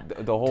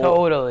the whole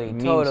totally.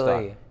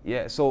 Stock.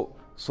 Yeah. So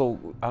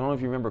I don't know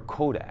if you remember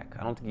Kodak.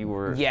 I don't think you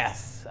were.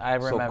 Yes, I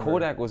remember. So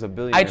Kodak was a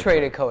billionaire. I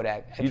traded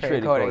Kodak. You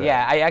traded Kodak.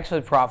 Yeah, I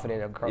actually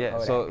profited on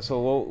Kodak. Yeah.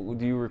 So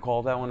do you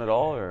recall that one at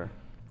all, or?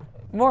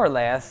 More or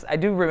less. I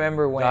do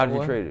remember when. How did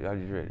you trade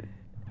it?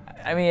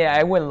 I mean,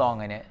 I went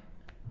long in it.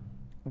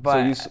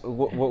 But so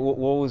what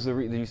was the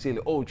reason? Did you say,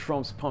 oh,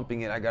 Trump's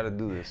pumping it, I got to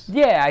do this?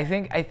 Yeah, I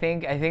think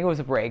it was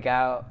a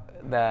breakout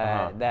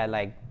that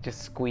like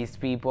just squeezed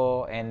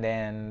people, and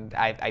then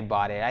I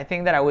bought it. I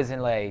think that I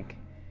wasn't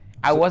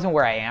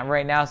where I am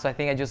right now, so I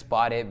think I just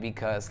bought it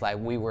because like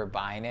we were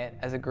buying it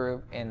as a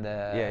group in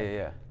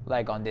the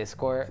like on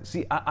Discord.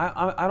 See,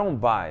 I don't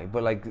buy,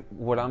 but like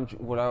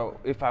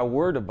if I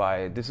were to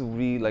buy it, this would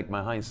be like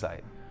my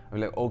hindsight. I'm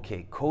like,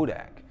 okay,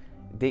 Kodak.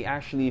 They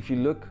actually, if you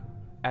look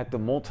at the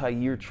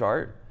multi-year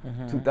chart,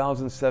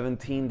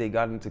 2017 they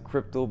got into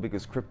crypto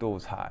because crypto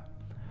was hot.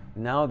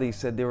 Now they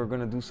said they were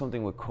going to do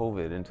something with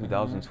COVID in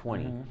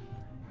 2020,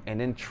 and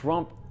then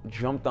Trump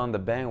jumped on the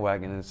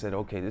bandwagon and said,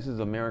 okay, this is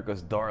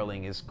America's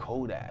darling, is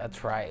Kodak.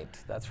 That's right.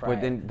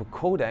 But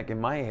Kodak,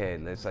 in my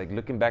head, it's like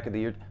looking back at the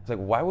year, it's like,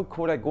 why would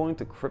Kodak go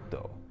into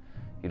crypto?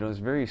 You know, it's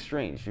very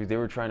strange. They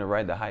were trying to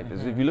ride the hype.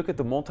 If you look at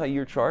the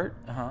multi-year chart,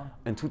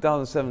 in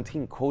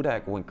 2017,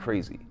 Kodak went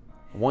crazy.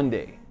 One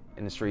day,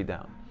 and it's straight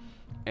down.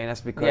 And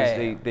that's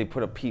because they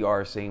put a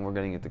PR saying we're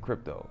getting into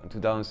crypto. In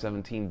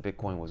 2017,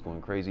 Bitcoin was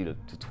going crazy to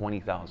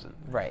 20,000.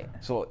 Right.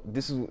 So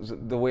this is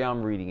the way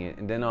I'm reading it.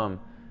 And then and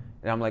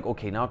I'm like,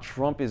 okay, now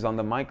Trump is on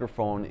the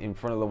microphone in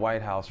front of the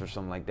White House or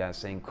something like that,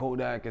 saying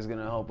Kodak is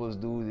gonna help us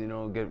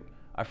do,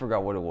 I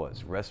forgot what it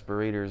was.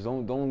 Respirators.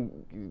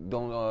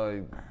 Don't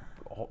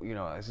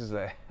this is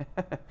like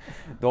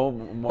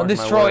don't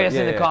destroy us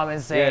in the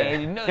comments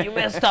saying no, you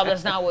messed up.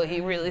 That's not what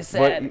he really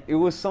said. But it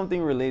was something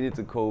related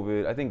to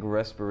COVID. I think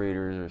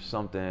respirators or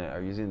something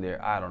are using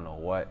there. I don't know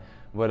what.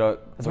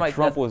 But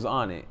Trump was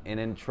on it, and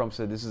then Trump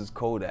said, "This is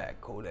Kodak,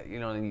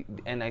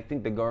 and I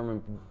think the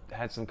government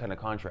had some kind of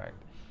contract,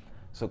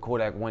 so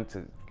Kodak went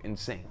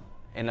insane.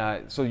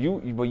 And so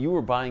you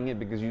were buying it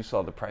because you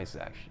saw the price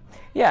action.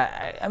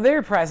 Yeah, I'm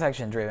very price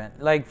action driven.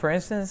 Like for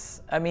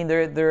instance, I mean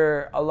there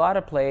are a lot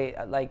of play.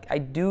 Like I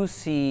do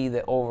see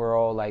the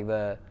overall like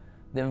the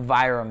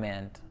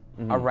environment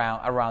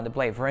around the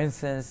play. For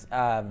instance,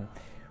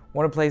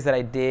 one of the plays that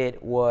I did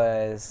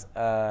was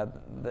that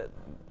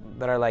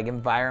are like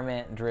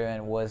environment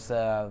driven was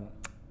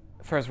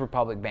First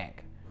Republic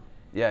Bank.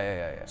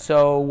 Yeah.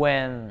 So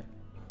when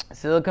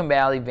Silicon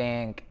Valley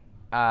Bank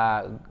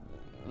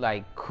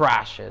like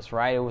crashes,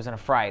 right? It was on a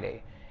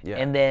Friday,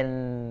 and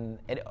then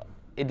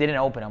it didn't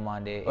open on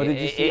Monday. Oh, did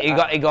you see?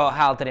 It got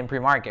halted in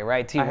pre-market,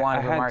 right? T1 I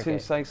pre-market. had Tim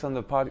Sykes on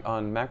the pod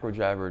on Macro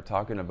Jabber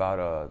talking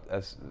about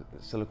a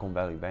Silicon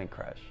Valley Bank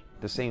crash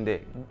the same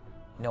day.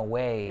 No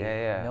way.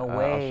 Yeah. No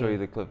way. I'll show you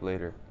the clip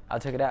later. I'll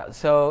check it out.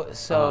 So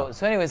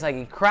anyways, like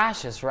it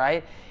crashes,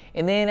 right?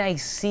 And then I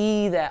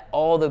see that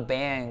all the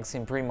banks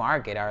in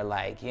pre-market are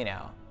like,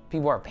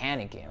 people are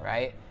panicking,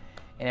 right?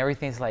 And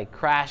everything's like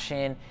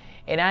crashing.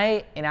 And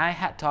I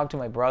had talked to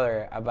my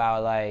brother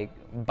about like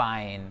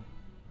buying,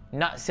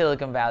 not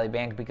Silicon Valley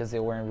Bank because they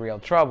were in real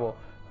trouble,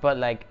 but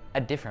like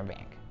a different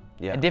bank.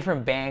 Yeah. A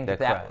different bank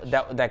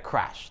that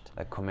crashed.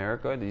 Like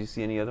Comerica? Did you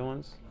see any other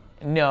ones?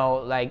 No,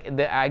 like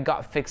I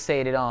got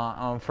fixated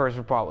on First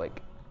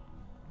Republic.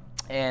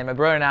 And my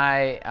brother and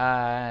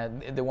I,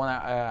 the one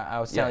I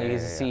was telling you,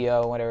 he's the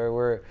CEO, whatever.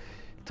 We're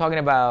talking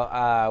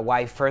about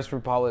why First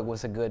Republic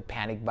was a good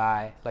panic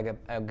buy, like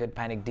a good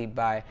panic deep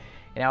buy.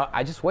 You know,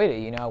 I just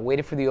waited. You know, I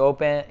waited for the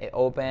open. It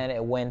opened.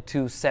 It went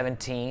to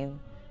 17.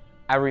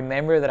 I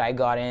remember that I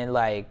got in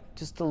like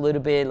just a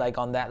little bit, like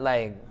on that,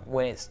 like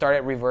when it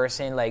started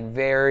reversing, like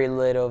very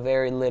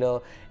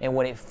little, and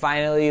when it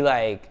finally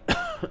like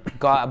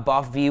got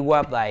above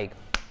VWAP, like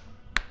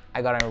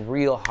I got in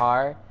real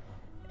hard,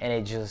 and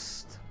it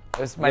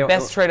was my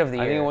best trade of the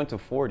year. I think it went to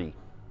 40.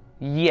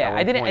 Yeah,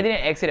 I didn't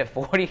exit at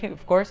 40,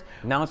 of course.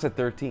 Now it's at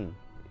 13.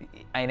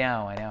 I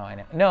know.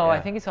 No, I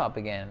think it's up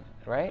again,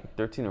 right?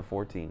 13 or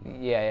 14.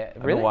 Yeah.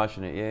 I've Really? been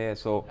watching it. Yeah.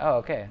 So. Oh,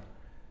 okay.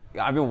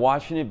 I've been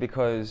watching it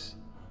because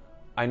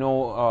I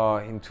know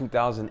in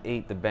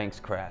 2008 the banks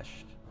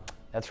crashed.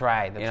 That's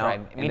right.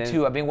 Me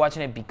too. I've been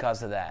watching it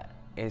because of that.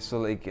 And so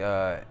like,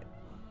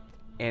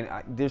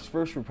 there's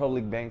First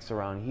Republic banks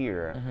around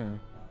here. Mm-hmm.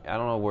 I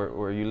don't know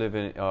where you live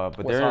in, but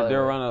West they're Hollywood.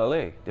 around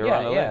LA. They're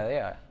around LA.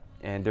 Yeah.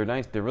 And they're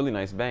nice. They're really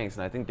nice banks,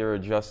 and I think they're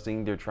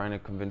adjusting. They're trying to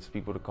convince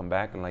people to come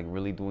back and like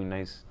really doing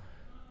nice,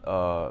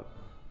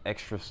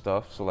 extra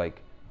stuff. So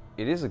like,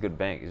 it is a good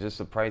bank. It's just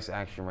the price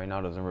action right now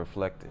doesn't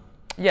reflect it.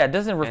 Yeah, it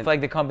doesn't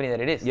reflect the company that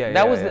it is. Yeah,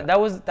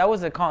 that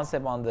was the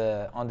concept on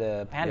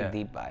the panic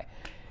deep buy,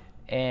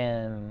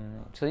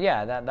 and so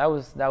yeah, that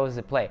was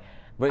the play.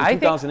 But in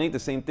 2008, the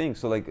same thing.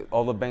 So like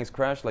all the banks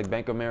crashed, like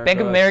Bank of America. Bank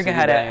of America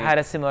had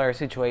a similar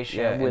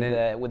situation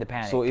with the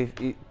panic. So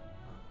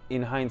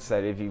in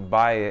hindsight, if you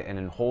buy it and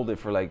then hold it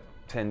for like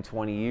 10,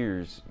 20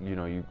 years, you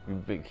know, you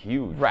big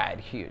huge. Right,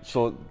 huge.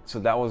 So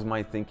that was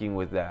my thinking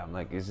with that. I'm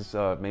like, is this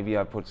maybe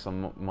I put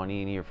some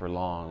money in here for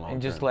long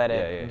and just term.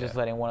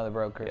 letting one of the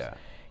brokers. Yeah.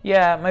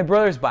 Yeah, my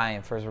brother's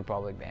buying First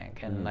Republic Bank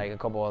and like a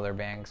couple other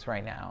banks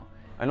right now.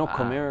 I know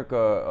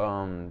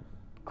Comerica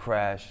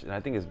crashed, and I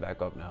think it's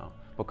back up now.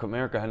 But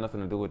Comerica had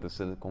nothing to do with the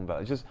Silicon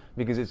Valley. It's just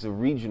because it's a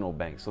regional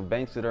bank. So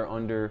banks that are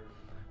under,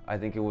 I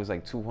think it was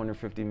like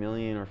 250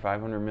 million or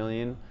 500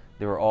 million,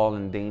 they were all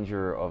in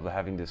danger of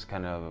having this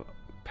kind of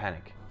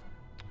panic.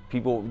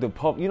 People, the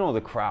crowd, you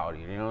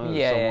know,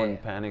 someone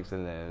panics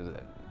and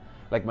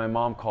like my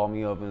mom called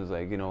me up and was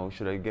like, you know,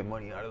 should I get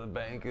money out of the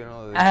bank? You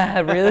know,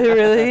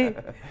 really?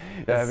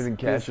 Yeah, having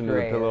cash under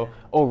the pillow.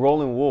 Oh,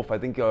 Roland Wolf, I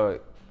think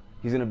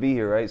he's gonna be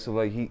here, right? So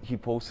like he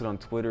posted on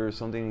Twitter or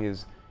something.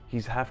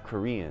 He's half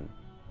Korean.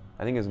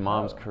 I think his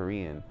mom's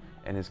Korean,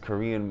 and his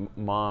Korean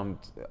mom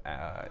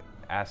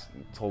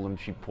told him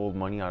she pulled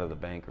money out of the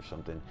bank or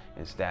something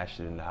and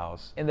stashed it in the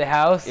house. In the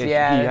house,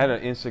 yeah. He had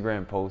an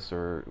Instagram post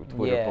or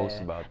Twitter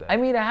post about that. I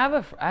mean, I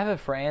have a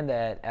friend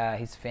that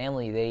his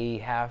family, they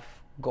have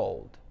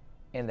gold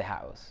in the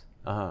house.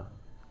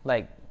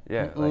 Like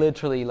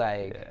literally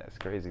like. Yeah, it's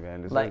crazy,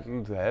 man. It's like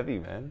it's heavy,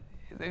 man.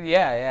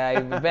 Yeah,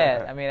 I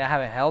bet. I mean, I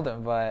haven't held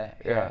him, but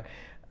yeah,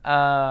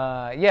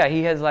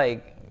 he has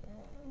like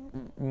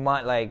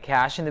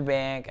cash in the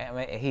bank. I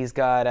mean, he's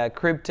got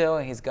crypto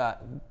and he's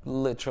got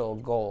literal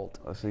gold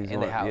in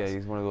the house. Yeah,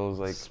 he's one of those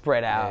like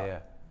spread out. Yeah.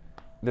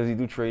 Does he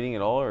do trading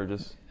at all, or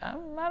just? I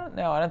don't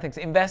know. I don't think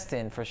so.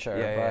 Investing for sure,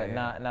 but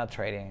not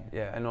trading.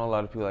 Yeah, I know a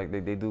lot of people like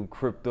they do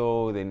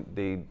crypto.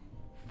 They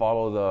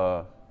follow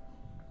the,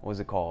 what's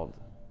it called,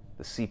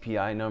 the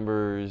CPI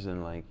numbers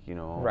and like, you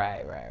know.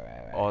 Right.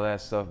 All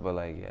that stuff, but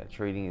like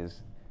trading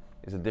is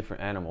a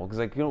different animal, because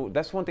like, you know,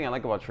 that's one thing I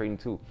like about trading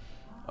too.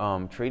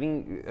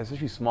 Trading,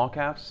 especially small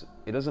caps,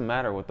 it doesn't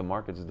matter what the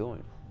market's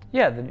doing.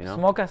 Yeah, the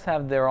small caps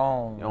have their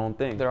own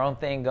thing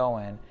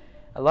going.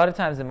 A lot of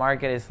times the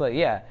market is like,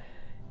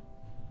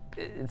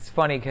 it's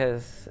funny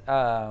because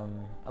a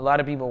lot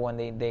of people, when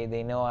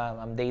they know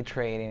I'm day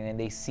trading and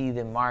they see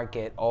the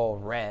market all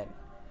red,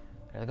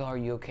 they're like, "Oh, are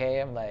you okay?"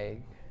 I'm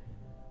like,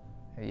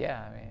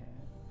 "Yeah, I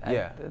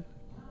mean,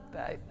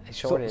 I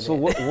shorted it." So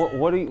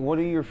what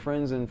do your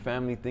friends and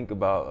family think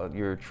about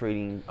your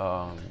trading?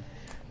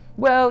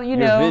 Well, your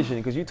vision,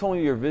 because you told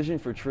me your vision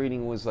for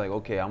trading was like,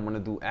 okay, I'm gonna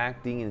do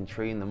acting and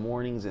trade in the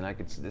mornings, and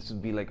this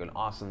would be like an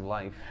awesome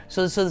life.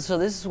 So this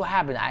is what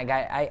happened.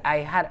 I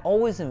had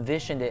always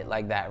envisioned it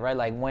like that, right?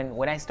 Like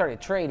when I started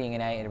trading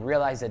and I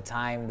realized the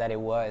time that it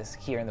was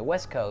here in the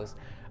West Coast,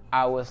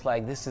 I was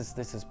like, this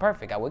is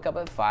perfect. I wake up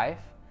at 5,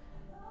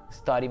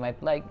 study my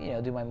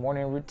do my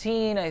morning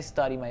routine. I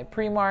study my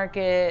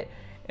pre-market,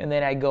 and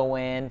then I go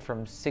in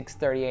from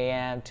 6:30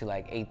 a.m. to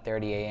like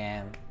 8:30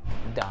 a.m.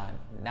 done.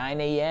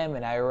 9 a.m.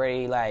 and I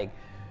already like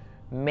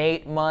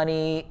made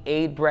money,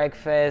 ate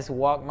breakfast,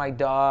 walked my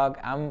dog.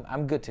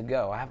 I'm good to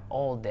go. I have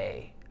all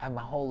day. I have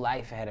my whole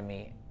life ahead of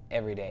me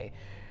every day.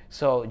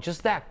 So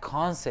just that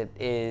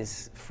concept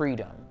is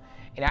freedom.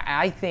 And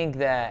I think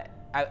that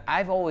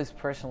I've always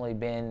personally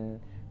been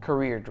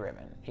career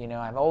driven. You know,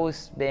 I've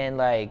always been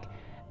like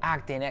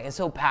acting and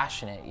so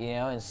passionate, you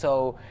know, and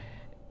so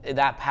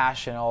that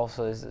passion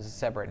also is a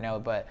separate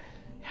note, but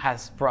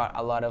has brought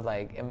a lot of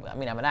like, I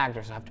mean, I'm an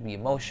actor, so I have to be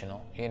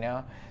emotional, you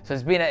know. So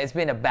it's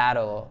been a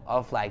battle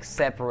of like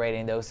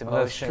separating those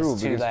emotions. That's true,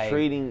 to because like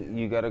trading,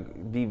 you gotta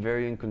be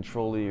very in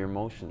control of your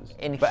emotions.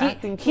 and But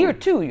acting here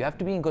too, you have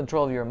to be in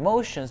control of your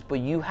emotions, but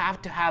you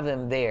have to have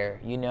them there,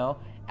 you know,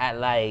 at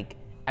like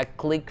a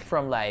click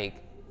from like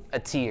a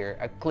tear,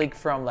 a click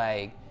from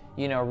like,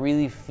 you know,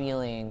 really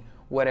feeling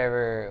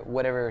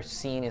whatever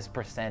scene is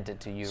presented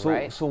to you,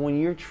 right? So when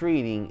you're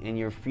trading and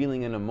you're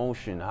feeling an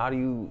emotion, how do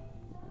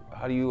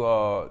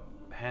you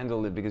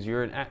handle it? Because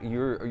you're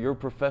a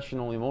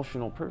professional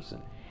emotional person.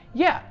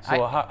 Yeah.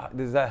 So how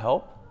does that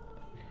help?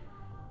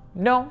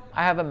 No,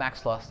 I have a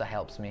max loss that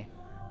helps me.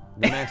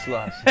 The max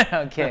loss.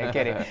 Okay,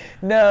 kidding.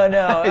 No.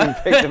 You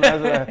take the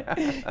max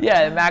loss.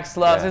 Yeah, the max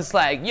loss Yeah. is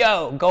like,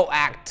 yo, go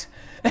act.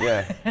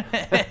 Yeah.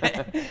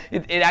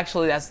 It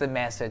actually, that's the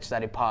message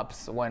that it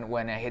pops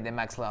when I hit the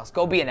max loss.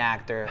 Go be an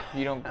actor.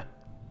 You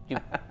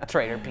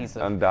traitor piece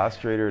of. On DOS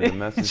Trader, the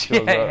message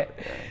shows Yeah. up.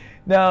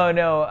 No.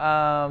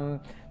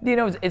 You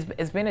know,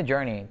 it's been a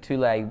journey to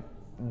like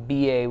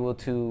be able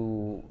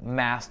to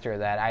master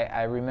that.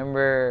 I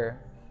remember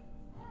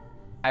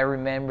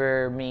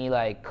me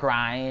like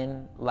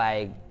crying,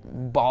 like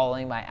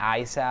bawling my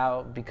eyes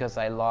out because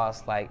I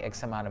lost like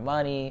X amount of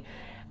money.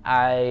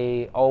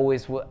 I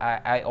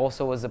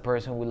also was the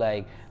person who would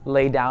like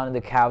lay down in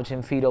the couch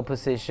in fetal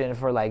position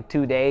for like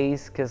 2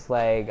 days because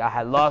like I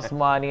had lost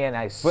money and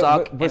I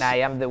suck and I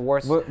am the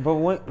worst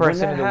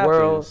person in the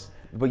world.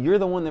 But you're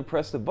the one that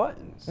pressed the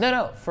buttons.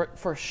 No,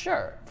 for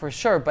sure.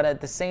 But at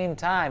the same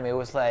time, it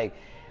was like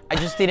I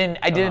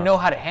didn't know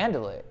how to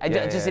handle it. I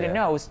just didn't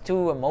know. I was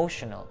too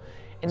emotional.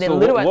 And then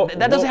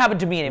that doesn't happen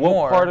to me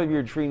anymore. What part of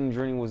your training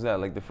journey was that?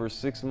 Like the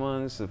first 6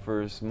 months, the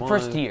first month?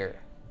 First year.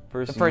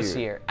 The first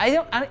year. I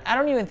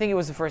don't even think it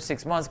was the first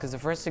 6 months because the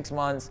first 6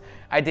 months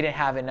I didn't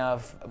have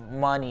enough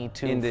money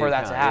for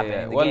that to happen.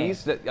 In the well, game.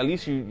 at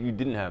least you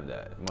didn't have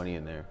that money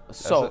in there.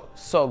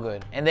 So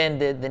good. And then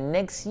the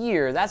next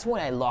year, that's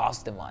when I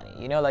lost the money.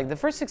 You know, like the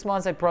first 6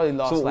 months I probably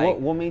lost. So like.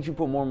 what made you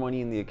put more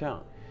money in the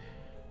account?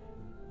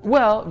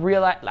 Well,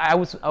 I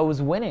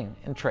was winning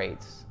in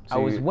trades. So I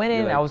was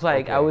winning. like, I was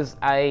like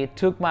okay. I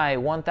took my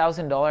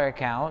 $1,000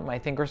 account, my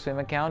Thinkorswim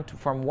account,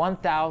 from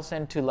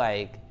 1,000 to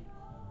like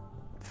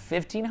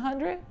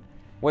 1,500.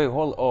 Wait,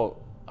 or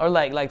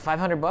like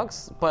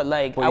 $500, but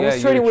like Well, I was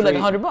yeah, trading with like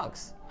 $100,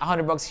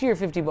 $100 here,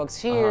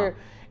 $50 here,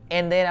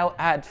 and then I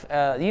had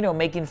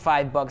making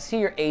 $5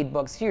 here,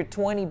 $8 here,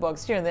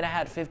 $20 here, and then I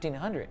had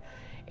 1,500,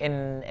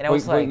 and I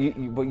was like,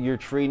 but your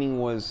trading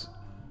was,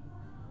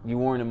 you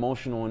weren't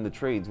emotional in the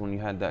trades when you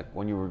had that,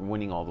 when you were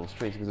winning all those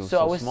trades because it was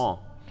so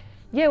small.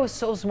 Yeah, it was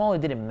so small it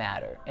didn't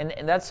matter, and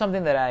that's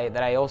something that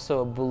I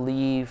also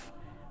believe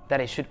that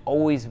it should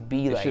always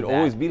be like that. It should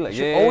always be like, it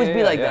should always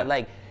be like that.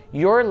 Like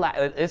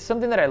it's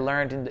something that I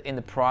learned in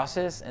the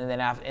process, and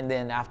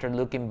then after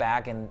looking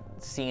back and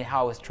seeing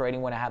how I was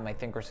trading when I had my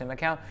Thinkorswim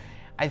account,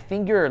 I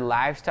think your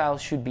lifestyle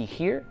should be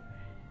here,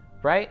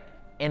 right?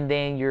 And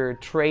then your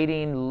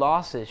trading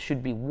losses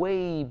should be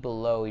way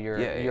below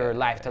your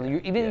lifestyle.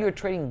 Your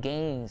trading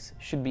gains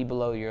should be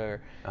below your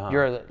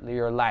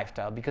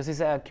lifestyle because it's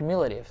a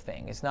cumulative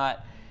thing. It's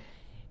not.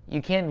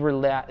 You can't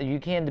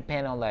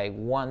depend on like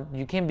one.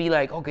 You can't be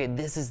like, okay,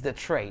 this is the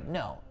trade.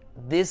 No,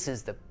 this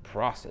is the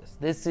process.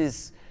 This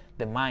is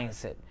the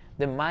mindset.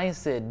 The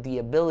mindset, the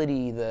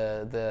ability,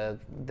 the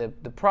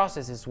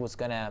process is what's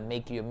gonna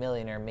make you a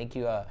millionaire, make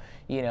you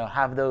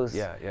have those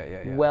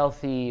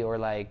wealthy or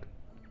like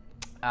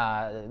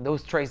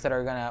those trades that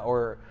are gonna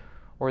or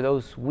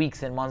those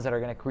weeks and months that are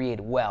gonna create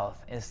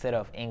wealth instead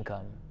of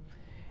income.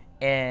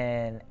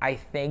 And I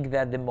think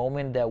that the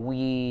moment that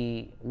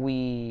we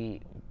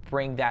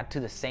bring that to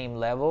the same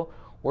level,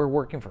 we're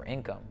working for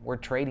income. We're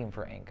trading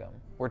for income.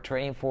 We're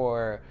trading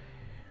for,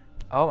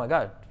 oh my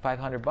God,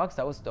 $500.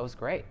 That was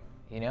great.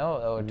 You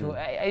know,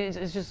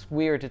 it's just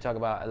weird to talk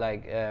about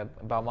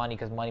about money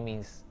because money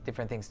means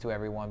different things to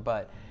everyone,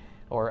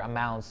 or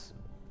amounts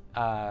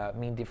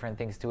mean different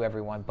things to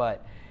everyone.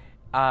 But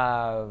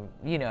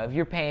if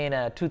you're paying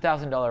a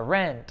 $2,000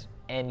 rent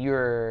and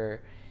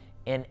you're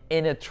in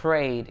a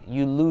trade,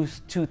 you lose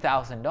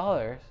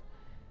 $2,000.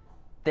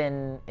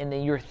 And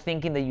then you're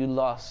thinking that you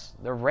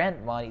lost the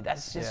rent money.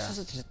 That's just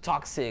such a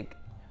toxic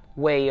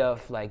way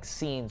of like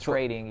seeing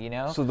trading, you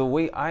know. So the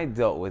way I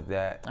dealt with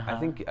that, I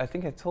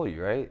think I told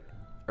you, right?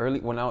 Early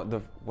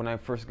when I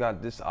first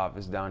got this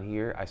office down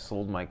here, I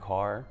sold my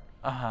car.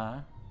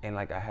 And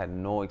like I had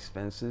no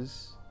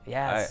expenses.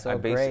 Yeah,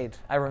 great.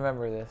 I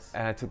remember this.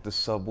 And I took the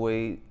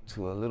subway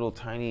to a little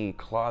tiny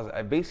closet.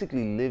 I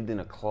basically lived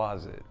in a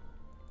closet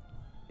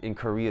in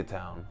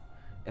Koreatown.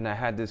 And I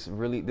had this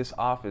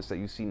office that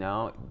you see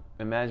now.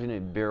 Imagine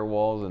it, bare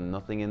walls and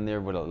nothing in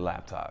there but a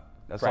laptop.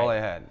 That's all I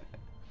had.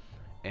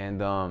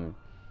 And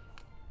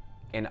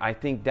I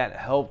think that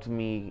helped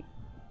me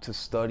to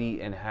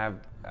study and I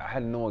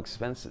had no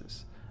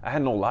expenses. I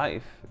had no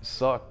life. It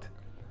sucked.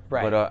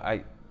 Right.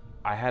 But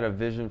I had a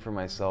vision for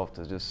myself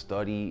to just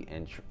study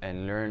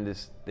and learn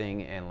this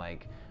thing. And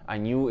like I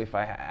knew if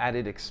I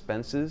added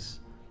expenses,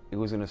 it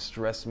was gonna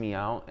stress me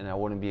out, and I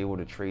wouldn't be able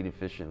to trade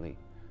efficiently.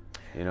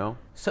 You know?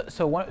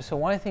 So one of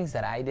the things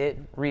that I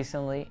did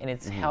recently, and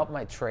it's helped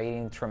my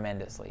trading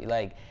tremendously.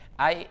 Like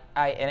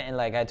and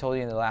like I told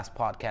you in the last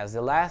podcast,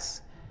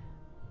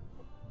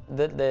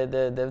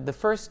 the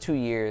first 2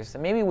 years,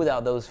 maybe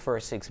without those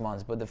first 6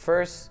 months, but the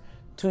first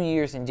 2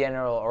 years in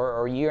general,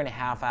 or a year and a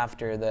half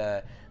after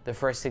the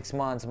first 6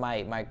 months,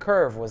 my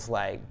curve was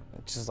like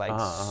just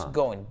like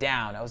going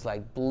down. I was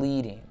like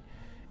bleeding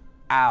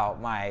out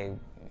my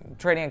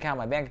trading account,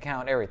 my bank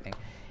account, everything.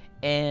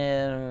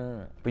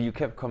 But you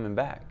kept coming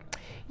back.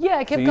 Yeah,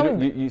 I kept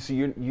coming. So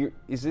you're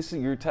is this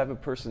your type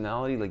of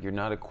personality? Like you're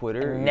not a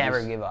quitter?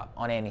 Never give up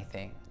on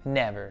anything.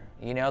 Never.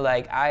 You know,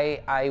 like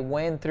I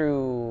went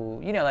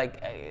through, you know,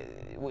 like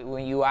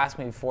when you asked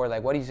me before,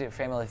 like, what does your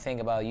family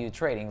think about you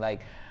trading? Like,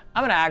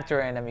 I'm an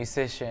actor and a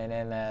musician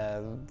and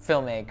a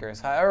filmmaker,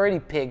 so I already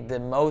picked the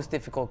most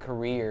difficult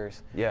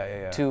careers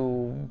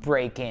to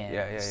break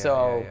in.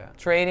 So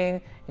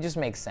trading, it just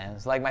makes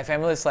sense. Like my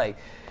family's like,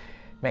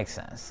 makes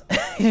sense.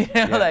 You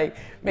know, like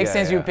makes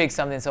sense you pick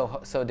something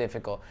so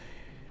difficult.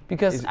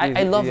 Because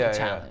I love the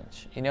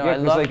challenge. You know, I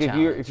love like the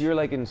challenge. if you're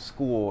like in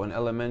school, in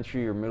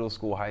elementary or middle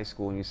school, high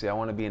school, and you say I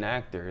want to be an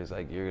actor, it's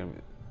like you're gonna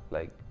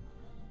like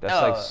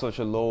that's like such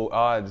a low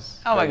odds.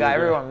 Oh my God,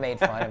 everyone made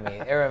fun of me.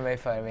 Everyone made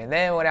fun of me. And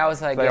then when I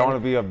was like, I want to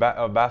be a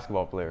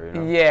basketball player.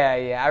 You know?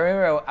 Yeah. I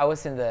remember I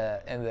was in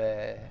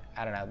the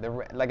I don't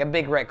know, like a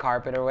big red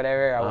carpet or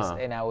whatever.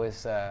 I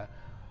was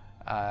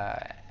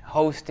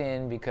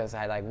hosting because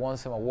I like won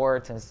some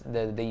awards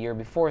and the year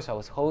before, so I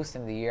was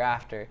hosting the year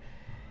after.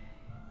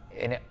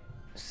 And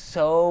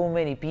so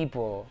many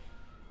people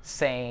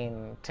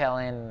telling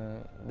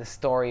the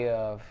story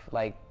of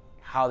like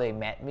how they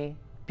met me,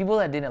 people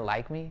that didn't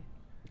like me,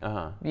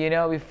 you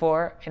know,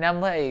 before, and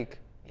I'm like,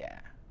 yeah,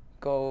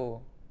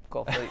 go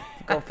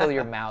fill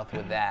your mouth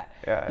with that.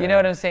 You know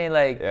what I'm saying?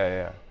 Like,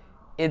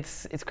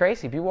 it's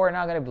crazy. People are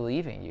not gonna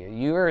believe in you.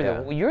 You're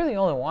the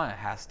only one that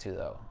has to,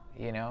 though.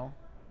 You know,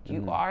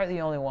 you are the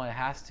only one that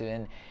has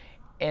to,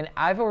 and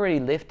I've already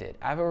lived it.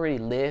 I've already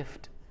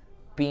lived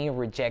being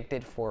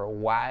rejected for a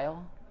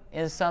while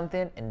in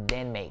something and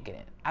then making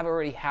it. I've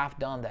already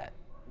done that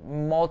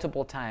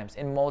multiple times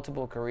in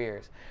multiple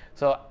careers.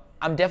 So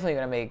I'm definitely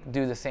gonna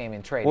do the same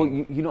in trading.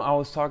 Well, you know, I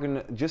was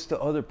talking just the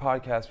other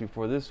podcast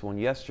before this one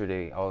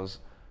yesterday. I was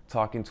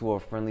talking to a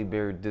Friendly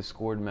Bear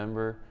Discord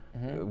member.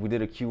 We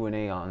did a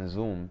Q&A on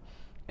Zoom,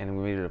 and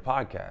we made it a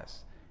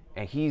podcast.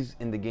 And he's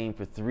in the game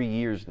for 3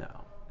 years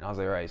now. And I was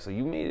like, all right, so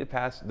you made it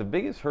past. The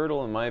biggest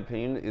hurdle, in my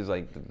opinion, is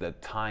like the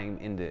time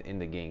in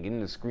the game,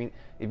 getting the screen.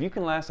 If you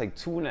can last like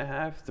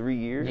 2.5, 3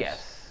 years,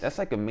 that's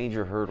like a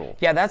major hurdle.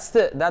 Yeah, that's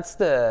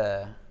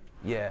the.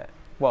 Yeah.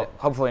 Well,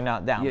 hopefully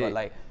not down, but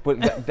like.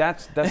 But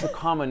that's a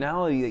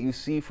commonality that you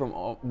see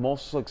from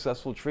most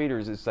successful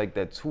traders. It's like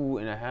that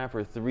 2.5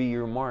 or 3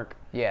 year mark.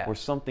 Where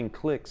something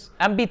clicks.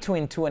 I'm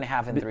between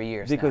 2.5 and 3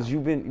 years. Because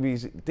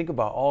now. Think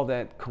about all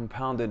that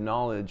compounded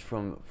knowledge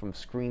from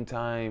screen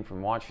time,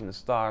 from watching the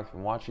stocks,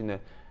 from watching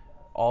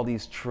all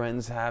these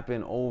trends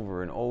happen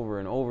over and over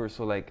and over.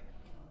 So like,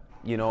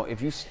 you know,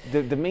 if you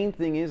the main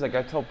thing is, like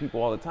I tell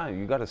people all the time,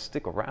 you got to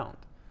stick around.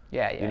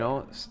 You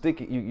know,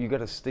 you got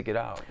to stick it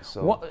out.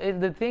 So well,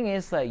 the thing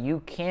is, like, you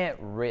can't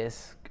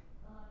risk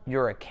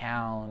your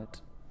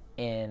account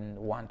in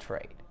one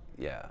trade.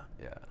 Yeah.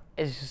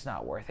 It's just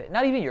not worth it.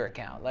 Not even your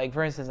account. Like,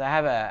 for instance, I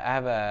have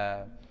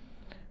a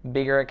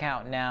bigger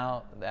account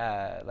now,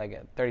 like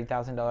a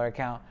 $30,000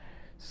 account.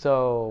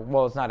 So,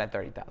 well, it's not at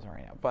 30,000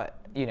 right now,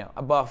 but you know,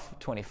 above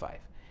 25.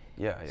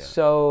 Yeah.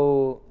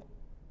 So,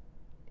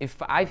 if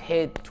I've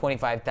hit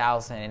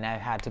 25,000 and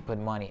I've had to put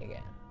money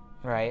again,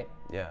 right?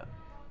 Yeah.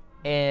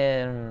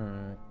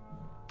 And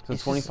so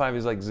 25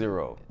 is like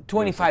zero.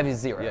 25 is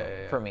zero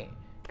for me,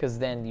 because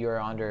then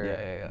you're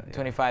under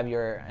 25.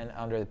 You're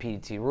under the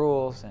PDT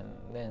rules, and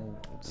then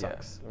it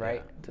sucks,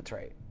 right? To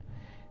trade.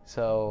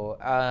 So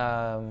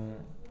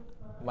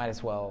might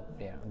as well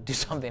do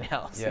something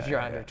else if you're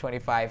under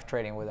 25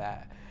 trading with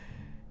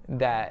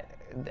that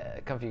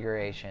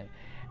configuration.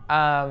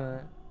 I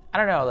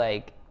don't know.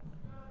 Like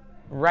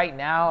right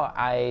now,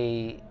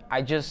 I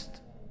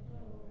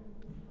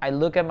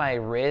look at my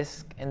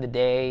risk in the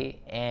day,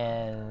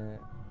 and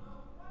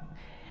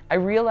I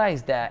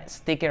realize that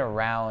sticking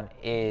around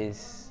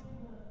is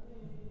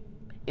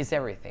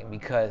everything,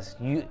 because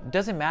it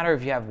doesn't matter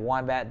if you have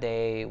one bad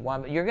day,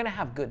 you're gonna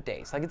have good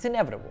days. Like, it's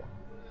inevitable.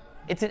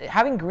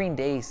 Having green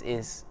days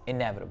is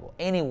inevitable.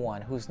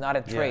 Anyone who's not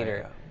a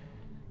trader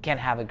can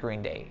have a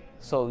green day.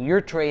 So you're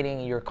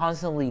trading, you're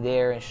constantly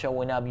there and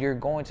showing up, you're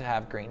going to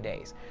have green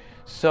days.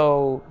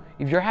 So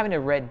if you're having a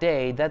red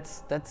day,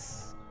 that's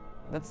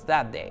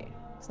that day.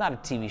 It's not a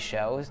TV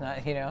show. It's not,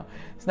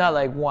 it's not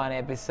like one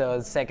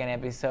episode, second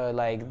episode,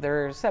 like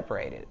they're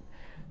separated.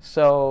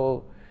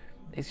 So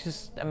it's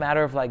just a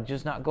matter of like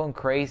just not going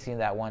crazy in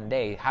that one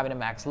day, having a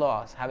max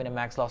loss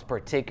per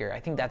ticker. I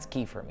think that's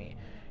key for me.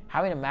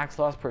 Having a max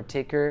loss per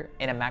ticker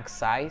and a max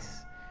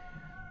size.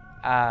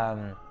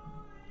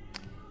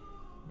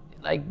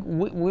 Like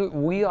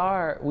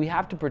we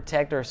have to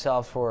protect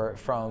ourselves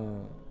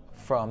from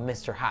from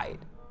Mr. Hyde,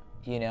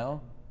 you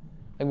know?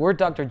 Like, we're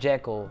Dr.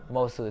 Jekyll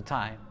most of the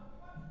time,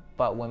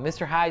 but when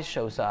Mr. Hyde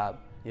shows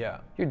up, Yeah.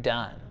 you're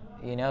done.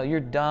 You know, you're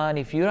done.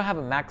 If you don't have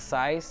a max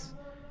size,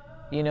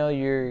 you know,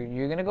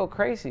 you're gonna go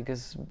crazy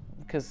because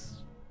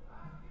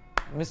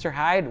Mr.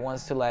 Hyde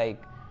wants to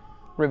like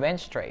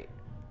revenge trade.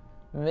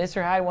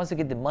 Mr. Hyde wants to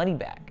get the money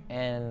back,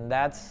 and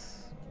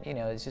that's, you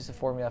know, it's just a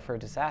formula for a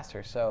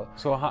disaster. So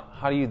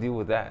how do you deal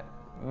with that?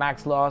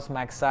 max loss,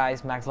 max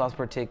size, max loss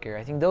per ticker.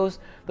 I think those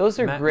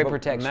are great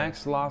protections.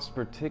 Max loss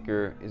per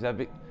ticker, is that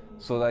big?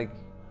 So like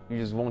you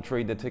just won't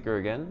trade the ticker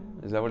again?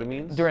 Is that what it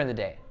means? During the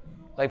day,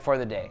 like for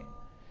the day.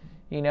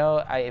 You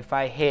know, if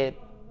I hit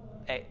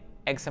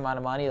X amount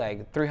of money,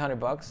 like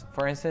 $300,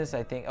 for instance,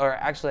 I think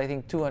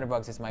 200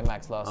 bucks is my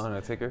max loss on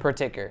a ticker per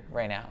ticker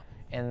right now,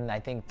 and I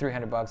think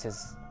 $300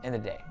 is in the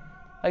day.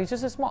 Like, it's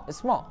just it's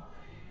small.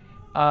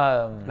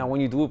 Now,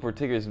 when you do it per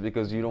ticker, is it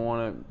because you don't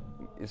want to?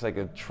 It's like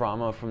a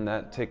trauma from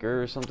that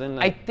ticker or something.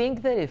 I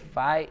think that if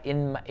I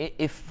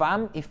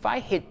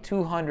hit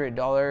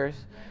 $200,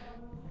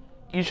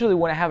 usually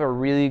when I have a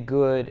really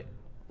good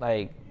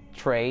like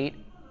trade,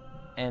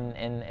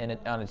 and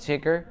on a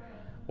ticker,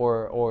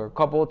 or a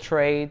couple of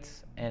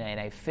trades, and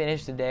I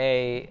finish the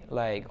day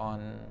like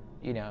on,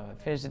 you know,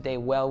 finish the day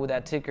well with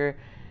that ticker,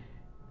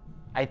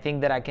 I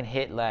think that I can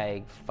hit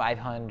like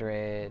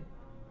 500,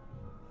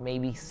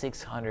 maybe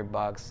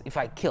 $600 if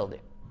I killed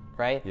it,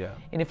 right? Yeah.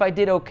 And if I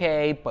did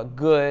okay but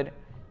good,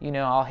 you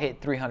know, I'll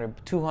hit 200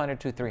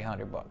 to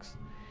 $300.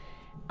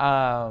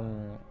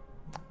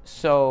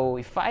 So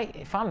if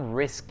I'm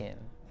risking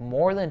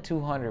more than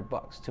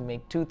 $200 to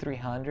make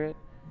 $200-300,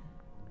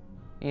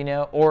 you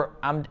know, or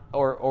I'm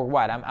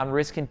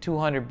risking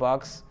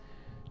 $200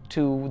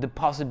 to the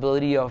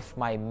possibility of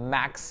my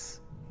max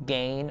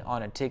gain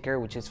on a ticker,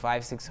 which is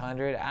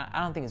 500-600. I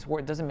don't think it's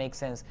worth. It doesn't make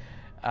sense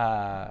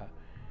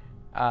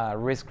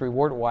risk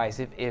reward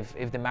wise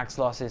if the max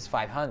loss is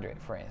 500,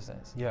 for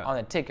instance. Yeah. On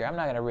a ticker, I'm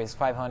not gonna risk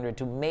 500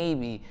 to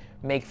maybe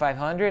make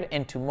 500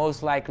 and to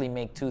most likely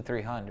make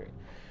 200-300.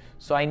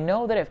 So I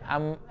know that if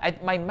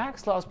my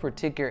max loss per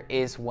ticker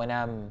is when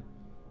I'm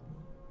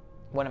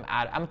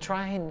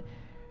trying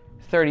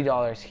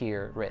 $30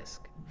 here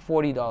risk,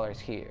 $40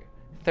 here,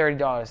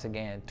 $30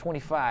 again,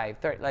 25,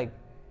 30, like,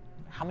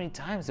 how many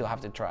times do I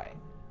have to try?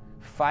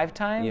 5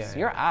 times? Yeah.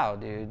 You're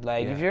out, dude.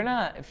 Like,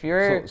 Yeah. if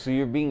you're so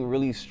you're being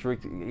really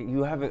strict.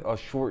 You have a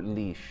short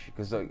leash,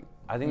 because like,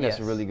 I think that's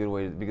a Yes. really good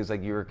way because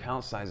like your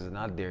account size is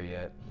not there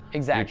yet.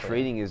 Exactly. Your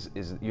trading is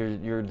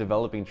you're a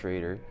developing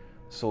trader,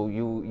 so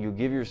you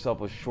give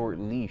yourself a short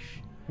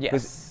leash.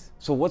 Yes.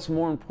 So what's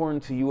more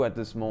important to you at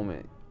this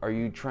moment? Are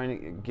you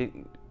trying to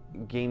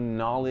gain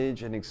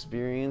knowledge and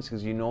experience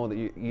because you know that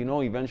you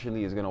know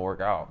eventually it's gonna work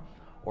out,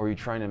 or are you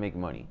trying to make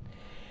money?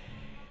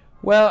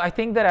 Well, I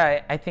think that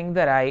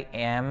I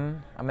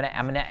am. I'm gonna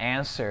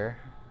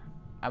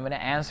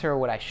answer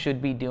what I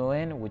should be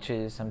doing, which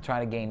is I'm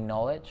trying to gain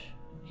knowledge.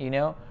 You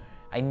know,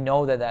 I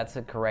know that that's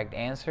the correct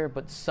answer,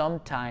 but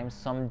sometimes,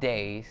 some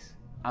days,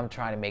 I'm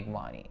trying to make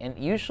money, and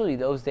usually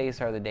those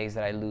days are the days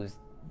that I lose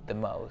the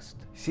most.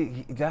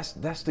 See,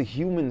 that's the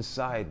human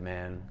side,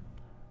 man.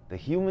 The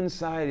human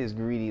side is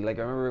greedy. Like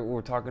I remember we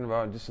were talking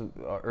about just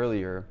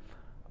earlier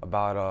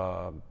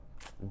about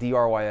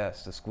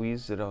DRYS, the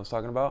squeeze that I was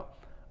talking about.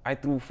 I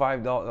threw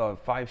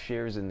 $5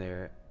 shares in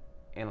there,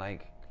 and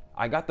like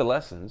I got the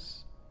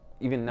lessons.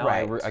 Even now,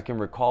 Right. I can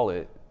recall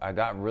it. I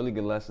got really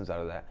good lessons out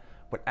of that.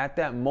 But at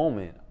that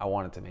moment, I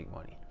wanted to make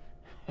money.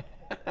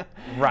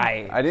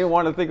 Right. I didn't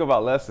want to think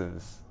about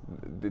lessons.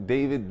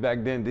 David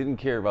back then didn't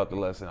care about the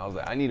lesson. I was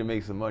like, I need to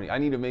make some money. I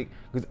need to make,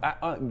 because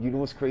you know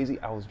what's crazy?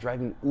 I was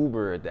driving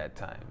Uber at that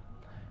time.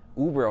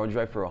 Uber, I would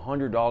drive for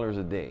 $100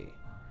 a day.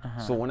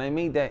 So when I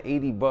made that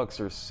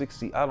 $80 or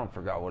 60, I don't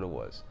forgot what it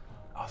was.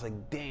 I was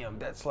like, damn,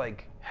 that's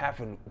like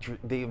half a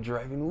day of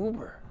driving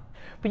Uber.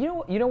 But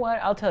you know what?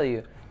 I'll tell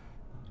you.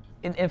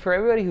 And for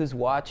everybody who's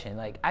watching,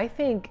 like, I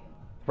think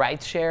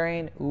ride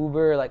sharing,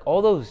 Uber, like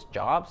all those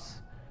jobs,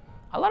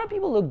 a lot of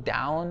people look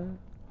down.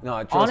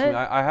 No, trust on me, it.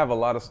 I have a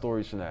lot of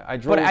stories from that. I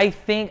drove. But I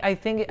think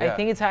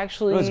it's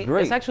actually No, it's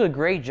great. it's actually a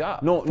great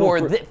job. No, for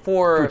if you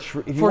for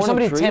wanna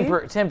somebody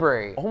trade?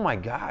 temporary. Oh my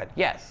God.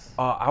 Yes.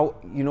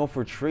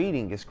 For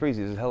trading, it's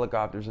crazy. There's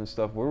helicopters and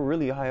stuff. We're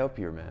really high up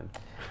here, man.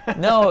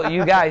 No,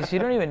 you guys, you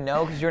don't even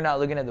know because you're not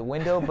looking at the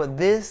window. But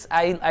this,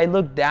 I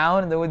look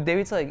down, and then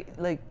David's like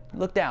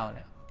look down,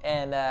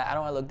 and I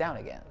don't want to look down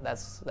again.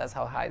 That's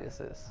how high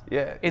this is.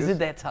 Yeah. Is it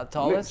that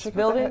tallest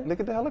building? Look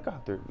at the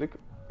helicopter. Look,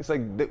 it's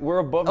like we're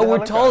above. Oh, the we're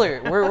helicopter.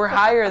 taller. We're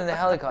higher than the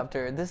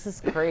helicopter. This is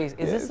crazy. Is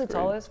Yeah, this it's the crazy.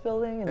 tallest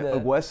building in the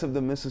West of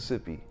the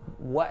Mississippi.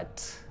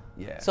 what?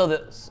 Yeah. So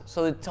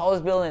the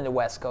tallest building in the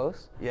West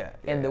Coast. Yeah.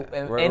 And yeah.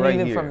 and right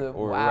even here, from the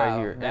or wow, right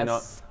here. And,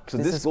 so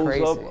this this is goes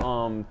crazy.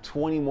 up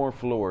 20 more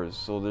floors.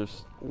 So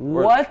there's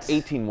or What?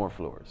 18 more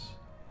floors.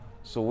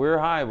 So we're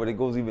high, but it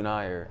goes even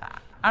higher.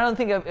 I don't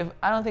think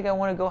I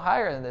want to go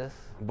higher than this.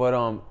 But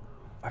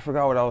I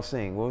forgot what I was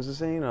saying. What was it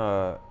saying?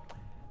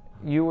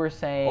 You were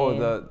saying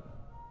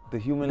The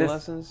human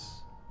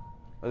lessons.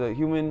 The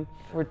human.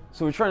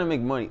 So we're trying to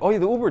make money. Oh yeah,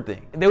 the Uber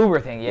thing. The Uber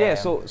thing, yeah. Yeah.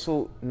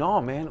 So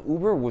no, man,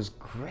 Uber was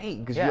great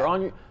because you're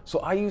on your. So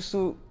I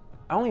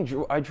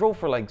drove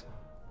for like,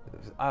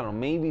 I don't know,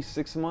 maybe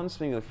 6 months,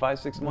 maybe like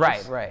 5-6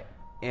 months. Right.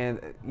 And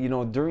you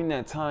know, during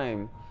that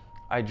time,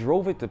 I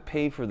drove it to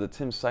pay for the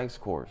Tim Sykes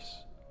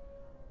course.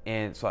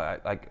 And so I,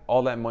 like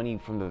all that money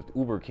from the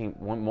Uber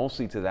went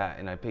mostly to that,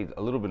 and I paid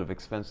a little bit of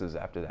expenses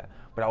after that.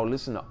 But I would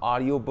listen to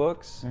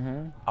audiobooks.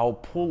 I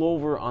would pull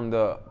over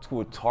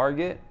to a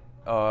Target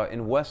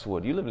in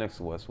Westwood. You live next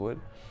to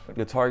Westwood.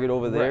 The Target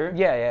over there. Right.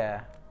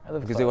 Yeah. I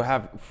live Because close. they would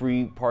have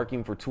free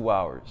parking for 2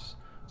 hours.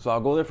 So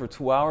I'll go there for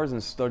 2 hours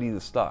and study the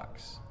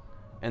stocks.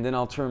 And then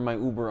I'll turn my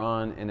Uber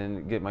on and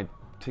then get my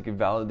ticket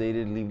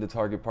validated, leave the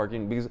Target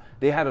parking, because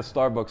they had a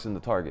Starbucks in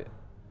the Target.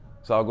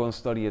 So I'll go and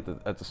study at the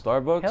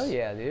Starbucks. Hell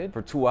yeah, dude.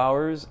 For 2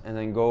 hours, and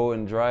then go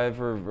and drive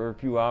for a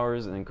few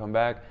hours, and then come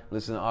back,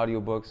 listen to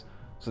audiobooks.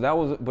 So that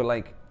was, but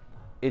like,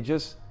 it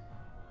just,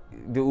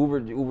 the Uber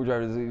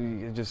driver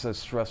is just a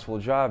stressful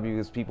job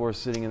because people are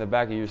sitting in the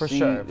back of your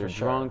seat, they're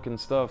drunk and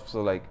stuff.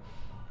 So like,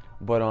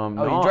 but no,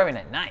 you're driving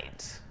at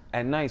night.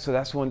 At night, so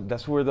that's where at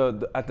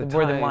the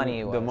where time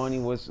the money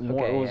was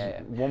more. Okay,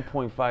 it was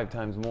 1.5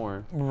 times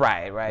more.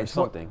 Right. Or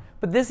something.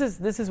 But this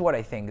is what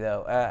I think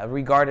though.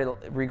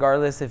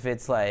 Regardless if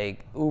it's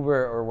like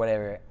Uber or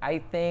whatever, I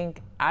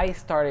think I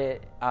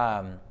started.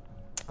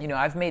 You know,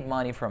 I've made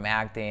money from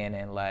acting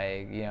and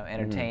like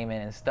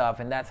entertainment and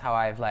stuff, and that's how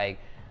I've like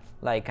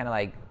kind of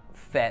like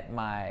fed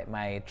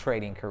my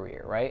trading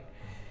career, right?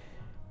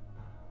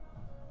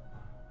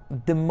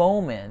 The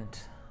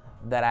moment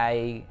that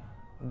I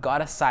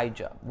got a side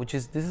job,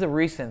 this is a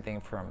recent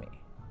thing for me.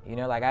 You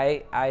know, like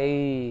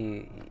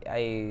I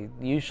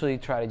usually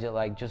try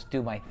to just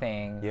do my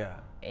thing. Yeah.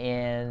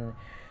 And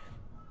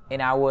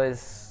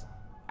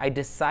I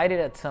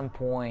decided at some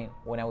point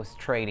when I was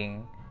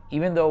trading,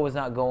 even though it was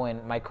not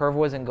going, my curve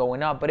wasn't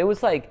going up, but it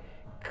was like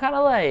kind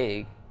of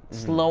like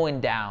slowing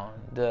down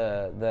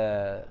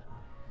the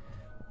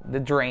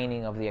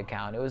draining of the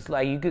account. It was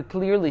like you could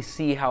clearly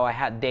see how I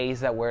had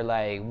days that were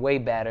like way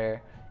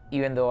better,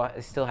 even though I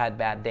still had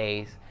bad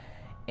days.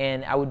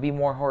 And I would be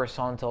more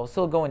horizontal,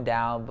 still going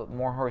down, but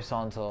more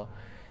horizontal.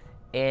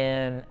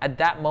 And at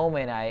that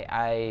moment,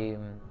 I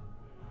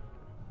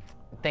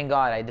thank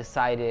God I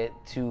decided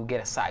to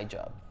get a side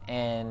job.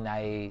 And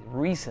I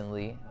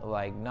recently,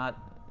 like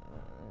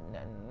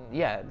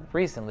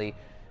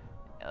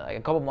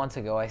a couple months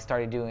ago, I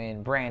started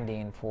doing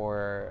branding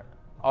for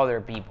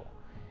other people.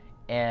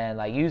 And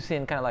like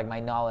using kind of like my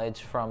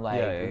knowledge from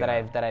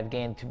that I've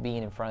gained to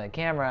being in front of the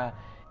camera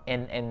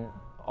and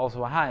also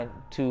behind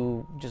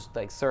to just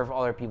like serve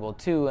other people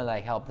too and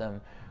like help them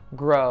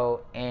grow.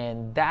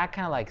 And that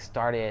kind of like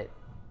started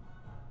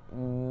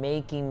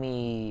making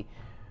me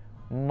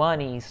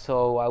money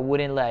so I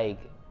wouldn't like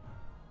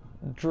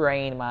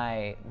drain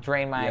my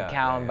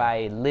account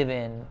by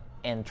living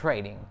and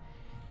trading.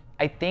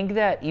 I think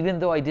that even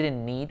though I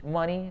didn't need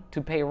money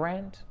to pay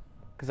rent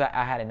because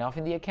I had enough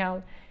in the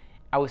account,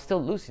 I was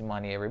still losing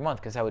money every month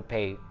because I would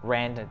pay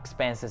rent,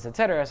 expenses,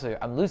 etc. So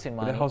I'm losing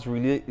money. But that helps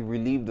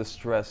relieve the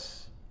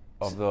stress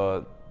of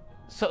the.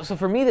 So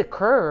for me, the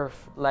curve,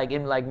 like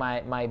in like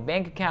my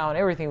bank account,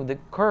 everything, the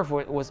curve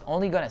was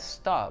only gonna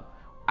stop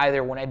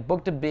either when I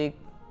booked a big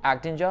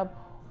acting job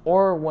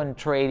or when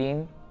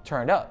trading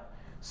turned up.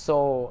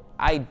 So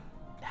I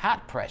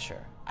had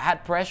pressure. I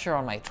had pressure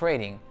on my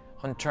trading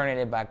on turning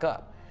it back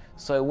up.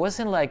 So it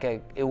wasn't I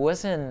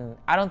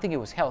don't think it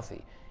was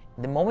healthy.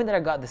 The moment that I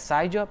got the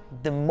side job,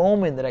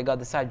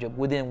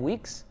 within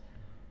weeks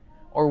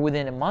or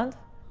within a month,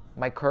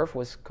 my curve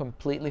was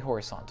completely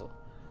horizontal.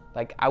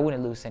 Like I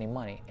wouldn't lose any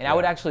money. And I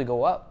would actually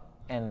go up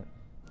and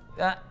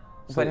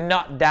but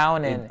not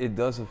down. And it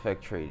does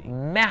affect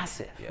trading.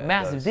 Massive.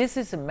 This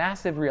is a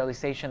massive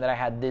realization that I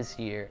had this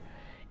year.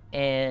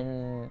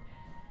 And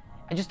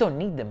I just don't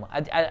need them.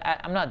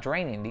 I'm not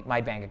draining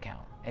my bank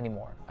account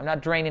anymore. I'm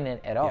not draining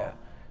it at all. Yeah.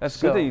 That's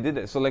good that you did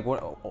that. So like when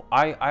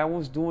I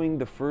was doing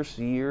the first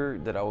year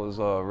that I was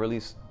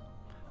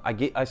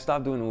I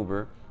stopped doing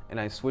Uber and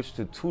I switched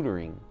to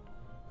tutoring.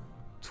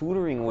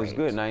 Tutoring was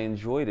good and I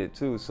enjoyed it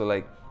too. So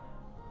like,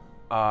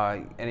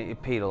 and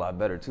it paid a lot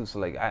better too. So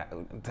like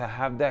to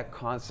have that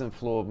constant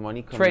flow of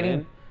money coming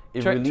in,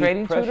 it relieved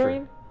trading pressure.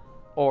 Tutoring,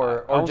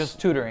 or just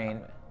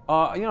tutoring.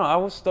 I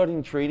was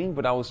studying trading,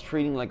 but I was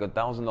trading like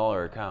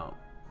 $1,000 account.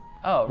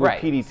 Oh, with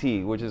right.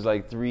 PDT, which is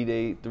like 3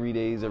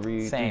 days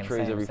every 3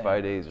 trades every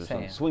 5 days or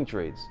something, swing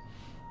trades.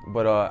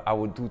 But I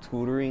would do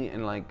tutoring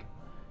and like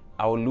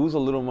I would lose a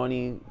little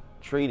money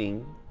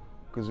trading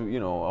because I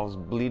was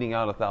bleeding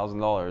out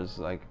 $1,000.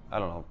 Like I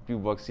don't know, a few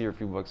bucks here, a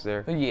few bucks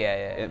there.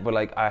 Yeah. But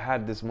like I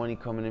had this money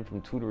coming in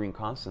from tutoring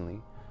constantly,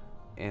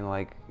 and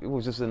like it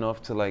was just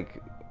enough to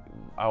like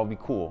I'll be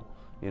cool,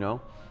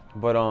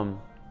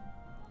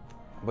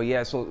 But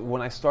yeah, so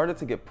when I started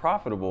to get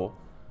profitable,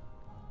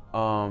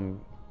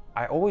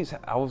 I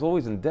was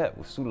always in debt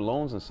with student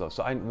loans and stuff.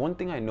 So one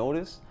thing I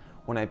noticed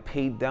when I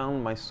paid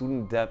down my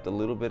student debt a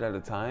little bit at a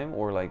time,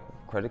 or like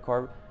credit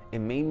card, it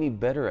made me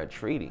better at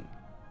trading.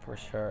 For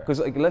sure. Because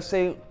like let's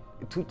say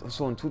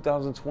so in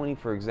 2020,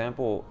 for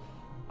example,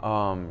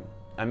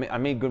 I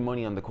made good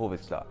money on the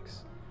COVID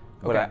stocks,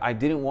 but Okay. I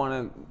didn't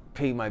want to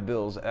pay my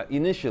bills.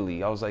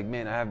 Initially, I was like,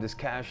 man, I have this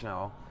cash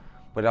now,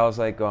 but I was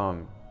like,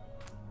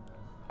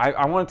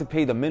 I wanted to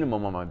pay the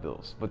minimum on my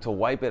bills, but to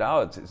wipe it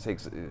out,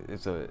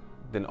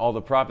 then all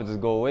the profits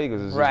just go away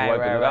because it's just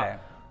wiping it out.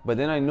 But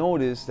then I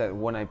noticed that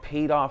when I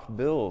paid off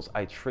bills,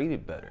 I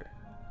traded better.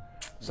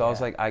 So I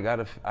was like, I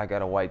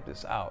gotta wipe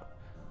this out.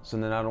 So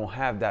then I don't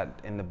have that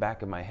in the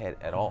back of my head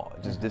at all.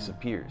 It just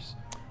disappears.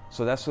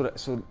 So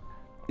so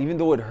even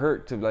though it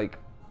hurt to like,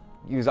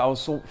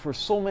 because for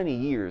so many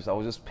years, I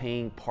was just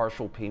paying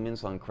partial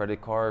payments on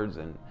credit cards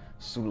and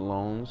student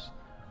loans.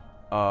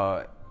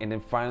 And then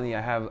finally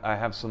I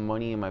have some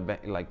money in my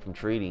bank, like from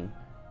trading,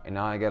 and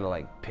now I gotta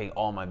like pay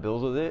all my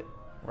bills with it.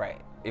 Right.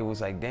 It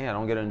was like, damn, I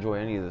don't get to enjoy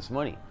any of this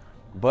money.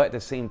 But at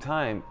the same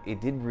time,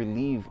 it did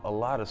relieve a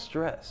lot of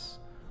stress.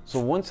 So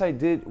once I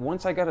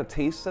got a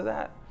taste of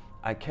that,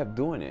 I kept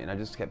doing it, and I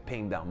just kept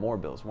paying down more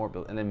bills,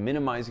 and then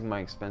minimizing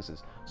my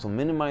expenses. So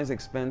minimize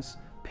expense,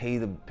 pay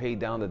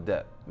down the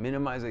debt.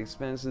 Minimize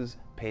expenses,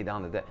 pay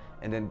down the debt.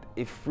 And then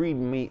it freed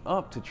me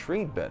up to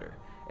trade better.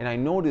 And I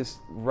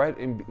noticed right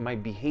in my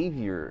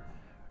behavior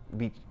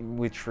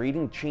with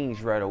trading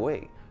changed right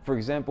away. For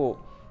example,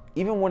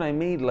 even when I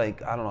made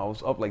like, I don't know, I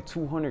was up like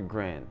 200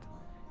 grand,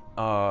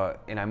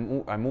 and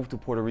I moved to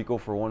Puerto Rico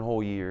for one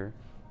whole year,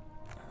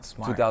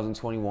 Smart.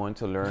 2021,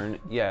 to learn.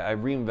 Yeah, I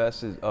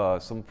reinvested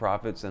some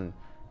profits and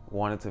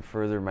wanted to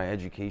further my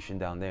education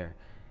down there.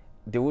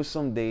 There was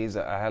some days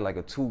that I had like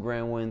a 2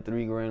 grand win,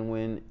 3 grand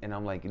win, and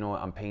I'm like, you know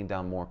what, I'm paying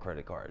down more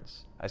credit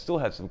cards. I still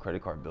had some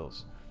credit card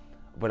bills,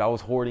 but I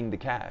was hoarding the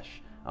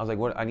cash. I was like,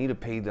 what? I need to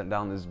pay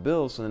down this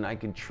bill so then I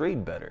can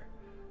trade better.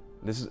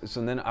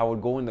 So then I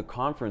would go in the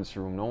conference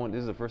room. This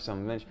is the first time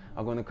I mentioned.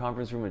 I'll go in the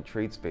conference room at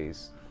Trade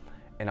Space,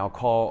 and I'll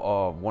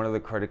call one of the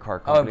credit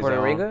card companies. Oh, in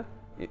Puerto Rico?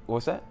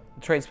 What's that?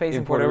 Trade Space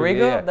in Puerto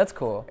Rico? Yeah. That's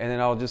cool. And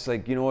then I'll just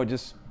like, you know what,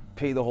 just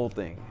pay the whole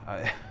thing.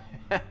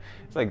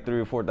 It's like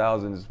 3,000 or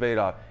 4,000, just paid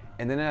off.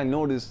 And then I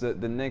noticed that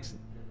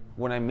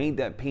when I made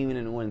that payment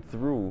and it went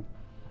through,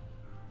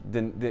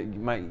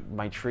 then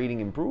my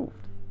trading improved.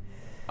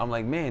 I'm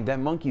like, man, that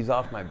monkey's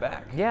off my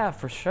back. Yeah,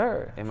 for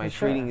sure. And my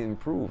trading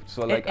improved.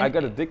 So like, I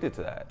got addicted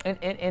to that.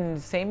 And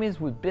same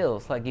is with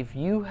bills. Like if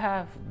you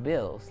have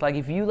bills, like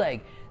if you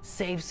like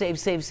save,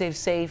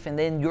 and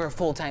then you're a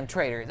full-time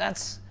trader,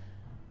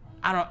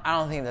 I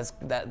don't think that's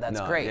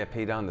great. Yeah,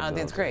 pay down the bills. I don't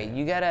think it's great.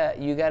 Yeah.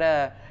 You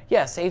gotta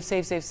yeah,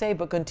 save,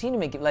 but continue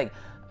making, like,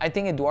 I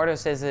think Eduardo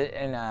says it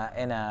in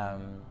a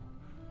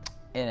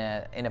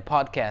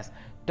podcast.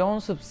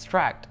 Don't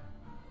subtract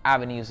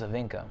avenues of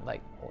income.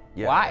 Like,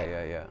 why?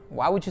 Yeah.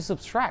 Why would you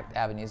subtract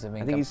avenues of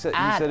income? I think he said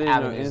it in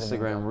an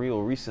Instagram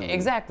reel recently.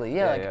 Exactly.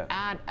 Yeah.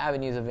 Add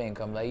avenues of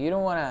income. Like you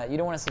don't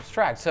wanna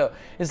subtract. So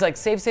it's like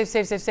save.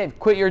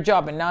 Quit your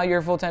job, and now you're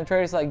a full-time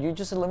trader. It's like you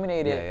just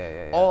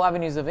eliminated all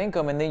avenues of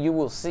income, and then you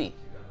will see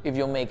if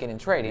you'll make it in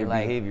trading. Your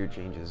like behavior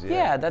changes.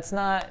 Yeah, that's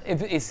not.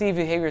 If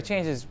behavior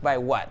changes by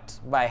what?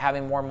 By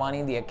having more money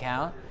in the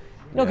account?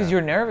 No, because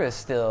you're nervous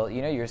still.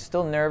 You know, you're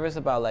still nervous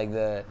about like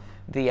the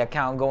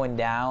account going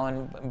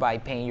down by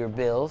paying your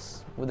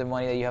bills with the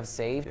money that you have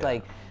saved. Yeah.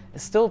 Like,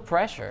 it's still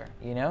pressure,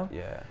 you know?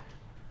 Yeah.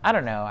 I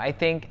don't know. I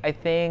think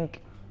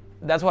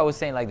that's why I was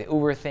saying like the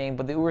Uber thing,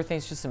 but the Uber thing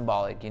is just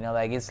symbolic, you know?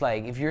 Like, it's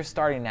like if you're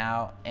starting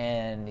out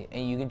and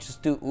you can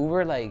just do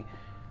Uber, like,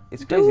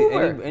 it's crazy.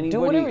 Anybody,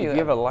 do whatever if you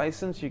have a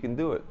license, you can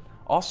do it.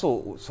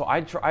 Also, so I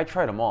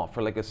tried them all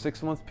for like a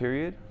 6-month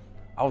period.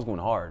 I was going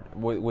hard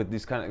with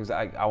these kind of.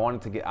 I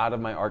wanted to get out of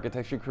my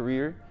architecture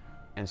career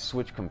and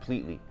switch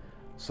completely.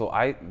 So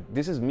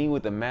this is me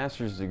with a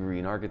master's degree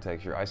in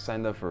architecture. I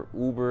signed up for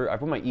Uber. I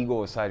put my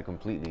ego aside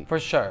completely. For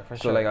sure.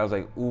 So like I was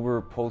like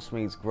Uber,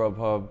 Postmates,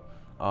 Grubhub,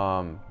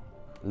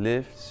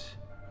 Lyft,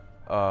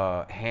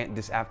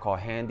 this app called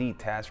Handy,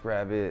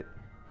 TaskRabbit,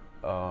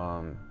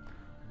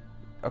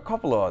 a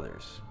couple of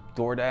others,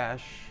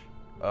 DoorDash.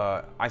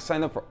 I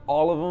signed up for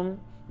all of them.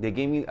 They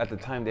gave me, at the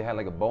time, they had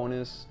like a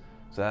bonus,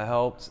 so that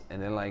helped.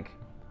 And then like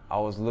I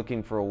was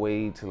looking for a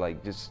way to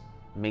like just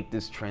make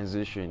this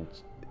transition.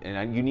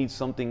 And you need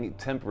something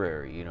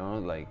temporary, you know,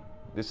 like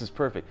this is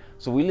perfect.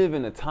 So we live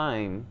in a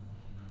time,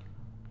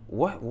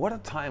 what a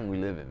time we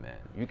live in, man.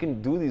 You can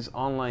do these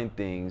online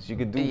things, you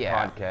can do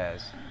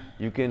podcasts,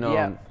 you can,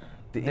 the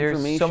There's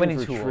information so many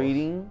for tools.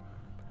 Trading,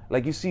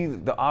 like you see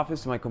The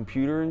Office, my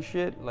computer and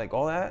shit, like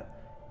all that.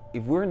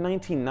 If we're in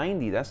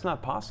 1990, that's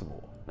not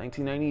possible.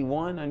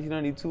 1991,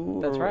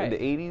 1992, that's or right. in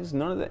the 80s,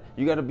 none of that.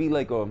 You gotta be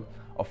like a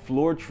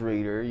floor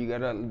trader, you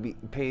gotta be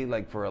paid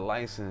like for a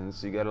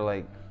license, you gotta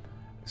like,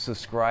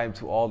 subscribe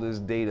to all this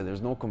data.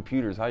 There's no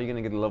computers. How are you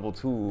gonna get a level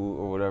 2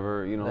 or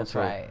whatever? You know. That's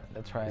right.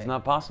 It's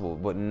not possible.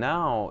 But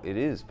now it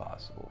is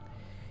possible.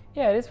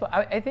 Yeah, it is.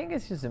 I think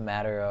it's just a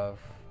matter of,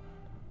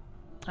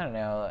 I don't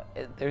know.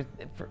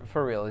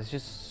 For real, it's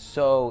just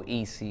so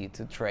easy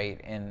to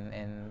trade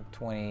in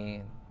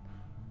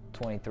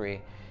 2023.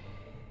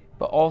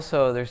 But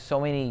also, there's so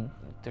many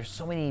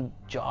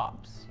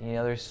jobs. You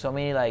know, there's so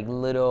many like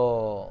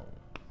little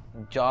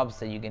jobs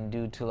that you can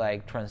do to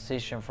like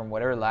transition from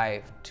whatever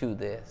life to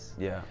this.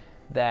 Yeah.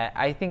 That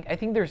I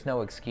think there's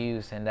no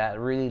excuse, and that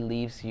really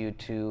leaves you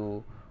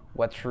to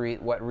what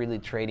really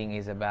trading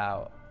is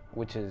about,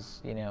 which is,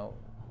 you know,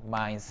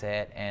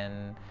 mindset,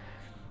 and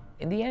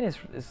in the end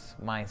it's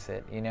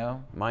mindset, you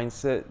know.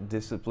 Mindset,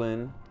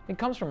 discipline. It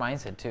comes from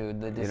mindset too,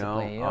 the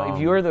discipline. You know,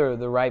 if you're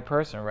the right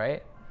person,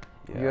 right?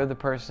 Yeah. If you're the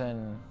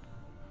person,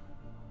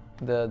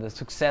 the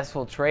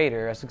successful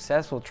trader. A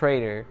successful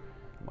trader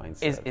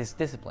is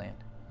disciplined.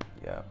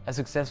 Yeah. A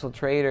successful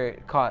trader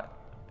caught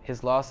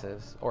his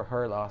losses or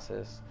her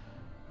losses,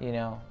 you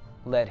know,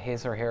 let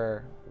his or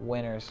her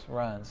winners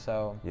run.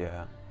 So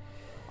yeah,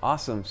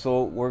 awesome.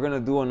 So we're gonna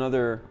do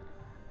another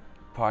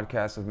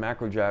podcast of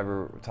Macro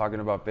Driver talking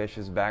about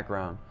Peche's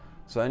background.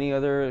 So any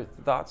other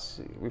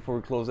thoughts before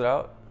we close it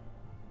out?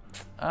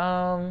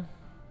 I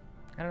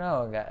don't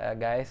know,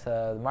 guys.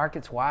 The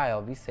market's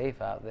wild. Be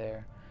safe out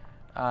there.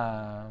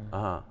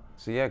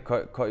 So yeah,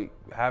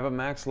 have a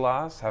max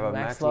loss, have a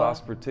max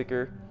loss per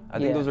ticker. I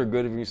think those are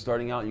good if you're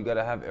starting out. You got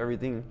to have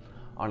everything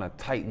on a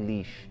tight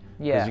leash.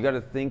 Yeah. Because you got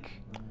to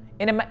think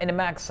in a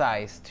max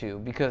size too,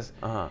 because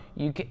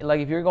you can,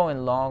 like if you're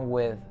going long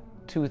with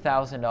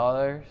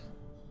 $2,000,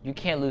 you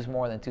can't lose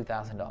more than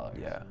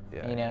 $2,000. Yeah.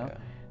 You know, Yeah.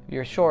 If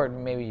you're short,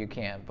 maybe you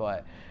can,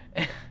 but.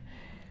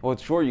 Well,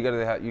 it's short. You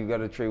got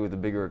to trade with a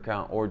bigger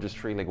account, or just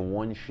trade like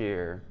one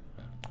share.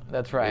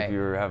 That's right. If you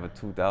have a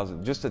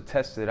 2,000, just to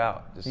test it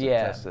out.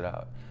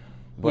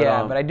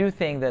 But, but I do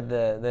think that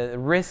the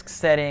risk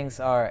settings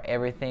are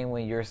everything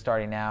when you're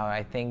starting out.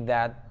 I think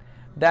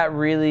that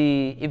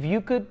really, if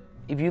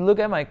you look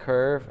at my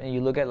curve and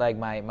you look at like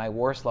my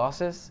worst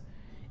losses,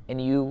 and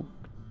you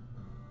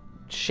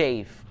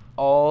shave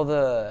all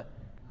because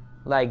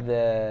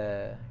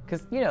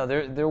you know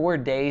there were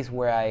days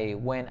where I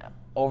went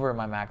over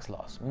my max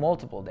loss,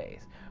 multiple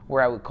days,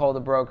 where I would call the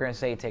broker and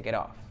say, take it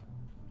off.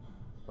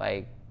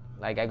 Like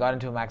I got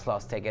into a max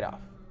loss, take it off,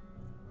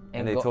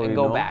 and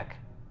go back.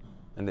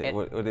 And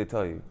what did they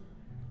tell you?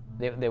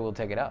 They will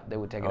take it up. They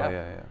would take it up.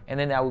 Yeah. And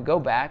then I would go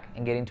back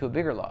and get into a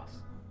bigger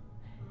loss.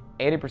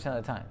 80%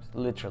 of the times,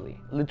 literally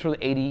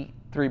 83%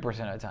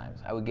 of the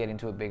times, I would get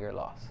into a bigger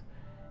loss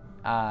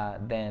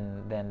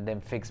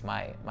than fix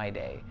my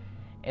day.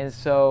 And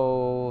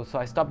so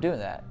I stopped doing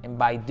that. And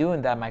by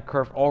doing that, my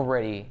curve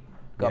already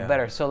got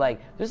better. So like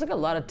there's like a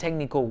lot of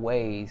technical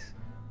ways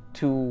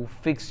to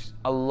fix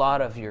a lot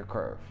of your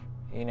curve,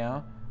 you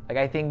know? Like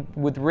I think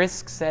with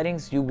risk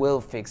settings, you will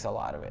fix a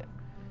lot of it.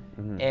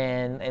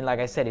 And like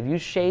I said, if you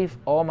shave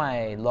all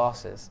my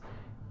losses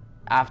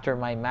after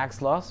my max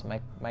loss,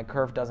 my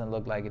curve doesn't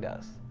look like it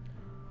does.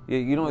 Yeah,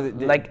 you know,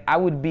 like I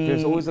would be.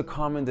 There's always a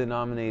common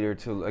denominator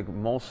to like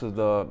most of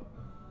the,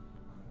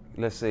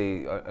 let's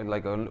say,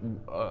 like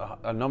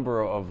a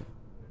number of.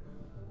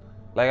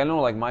 Like I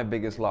know, like my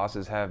biggest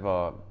losses have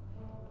a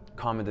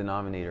common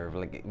denominator of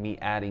like me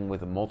adding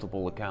with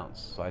multiple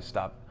accounts. So I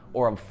stopped.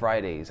 Or on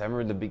Fridays. I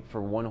remember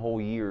for 1 whole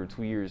year or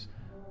 2 years,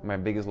 my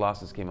biggest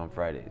losses came on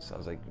Fridays. I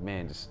was like,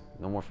 man, just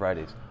no more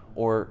Fridays.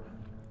 Or,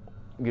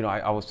 you know,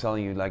 I was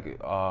telling you, like,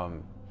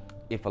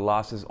 if a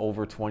loss is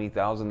over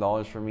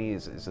 $20,000 for me,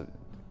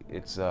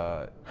 it's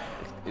a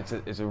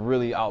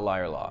really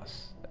outlier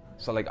loss.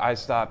 So like I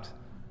stopped.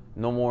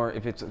 No more.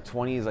 If it's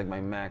 20 is like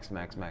my max.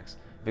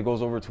 If it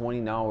goes over 20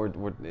 now,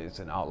 it's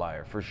an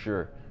outlier for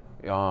sure.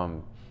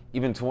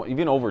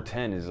 Even over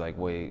 10 is like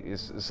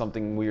it's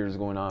something weird is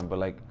going on. But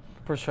like.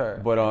 For sure.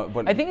 But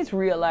I think it's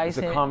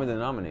realizing. It's a common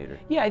denominator.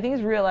 Yeah, I think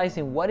it's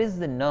realizing what is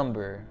the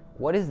number.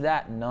 What is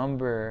that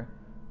number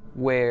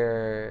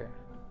where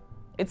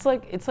it's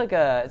like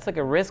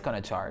a risk on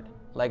a chart.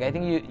 Like I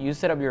think you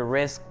set up your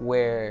risk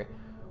where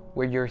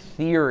your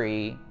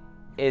theory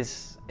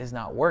is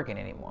not working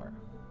anymore.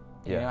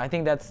 You know, I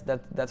think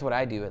that's what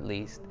I do at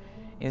least.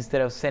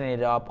 Instead of setting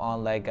it up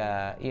on like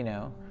you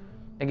know,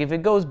 like if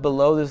it goes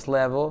below this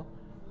level,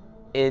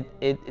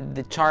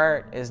 the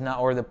chart is not,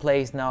 or the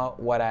play is not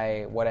what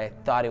I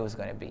thought it was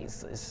going to be.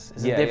 It's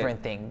a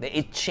different thing.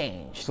 It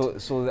changed.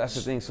 So that's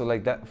the thing. So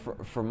like that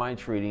for my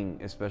trading,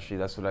 especially,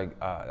 that's what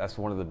that's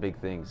one of the big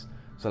things.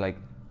 So like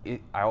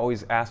I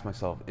always ask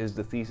myself, is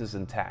the thesis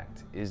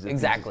intact?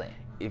 Exactly.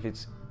 If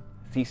its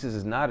thesis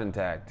is not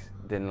intact,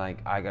 then like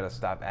I gotta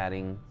stop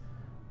adding.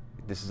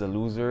 This is a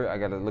loser. I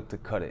gotta look to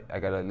cut it. I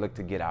gotta look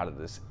to get out of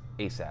this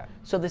ASAP.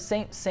 So the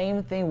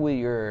same thing with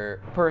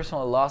your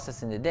personal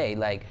losses in the day.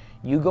 Like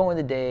you go in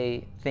the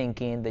day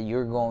thinking that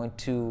you're going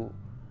to,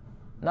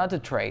 not to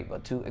trade,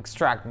 but to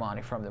extract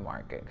money from the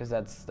market, because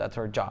that's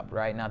our job,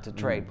 right? Not to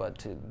trade, but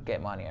to get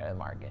money out of the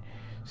market.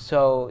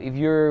 So if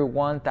you're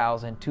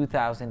 1,000,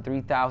 2,000,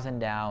 3,000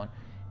 down,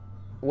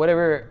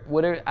 whatever,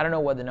 I don't know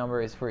what the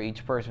number is for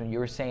each person. You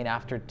were saying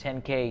after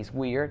 10K is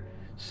weird.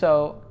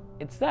 So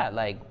it's that,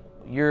 like,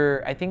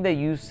 I think that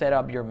you set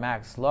up your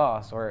max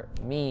loss, or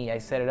me, I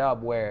set it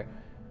up where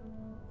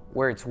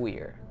it's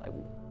weird. Like,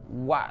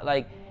 why?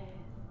 Like,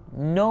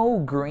 no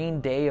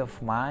green day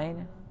of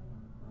mine,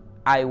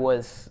 I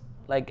was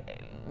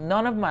like,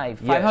 none of my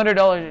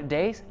 $500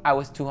 days, I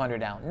was 200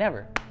 down.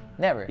 Never.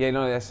 Never. Yeah,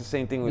 no, that's the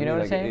same thing with You know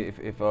me. what Like I'm saying?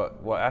 if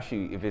well,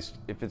 actually,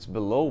 if it's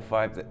below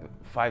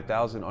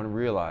 5,000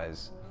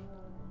 unrealized,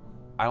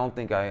 I don't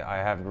think I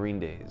have green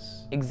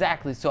days.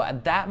 Exactly. So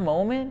at that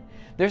moment,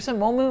 there's a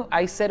moment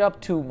I set up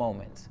 2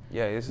 moments.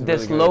 Yeah, this is The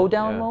really slow good.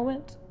 down Yeah.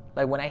 moment,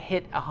 like when I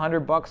hit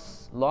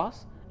 $100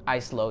 loss, I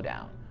slow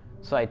down.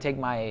 So I take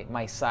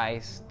my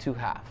size to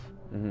half.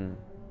 Mm-hmm.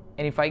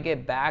 And if I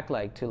get back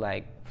like to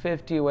like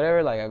 50 or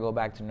whatever, like I go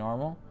back to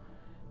normal,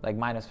 like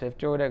minus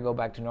 50 or whatever, I go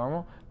back to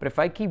normal. But if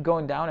I keep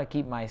going down, I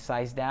keep my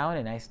size down,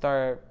 and I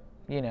start,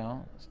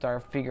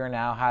 start figuring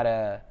out how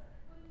to,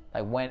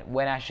 like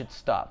when I should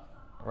stop,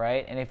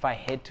 right? And if I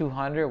hit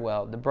 200,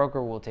 well, the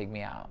broker will take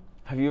me out.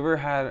 Have you ever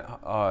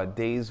had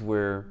days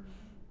where,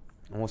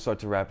 and we'll start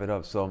to wrap it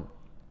up. So,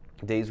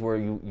 days where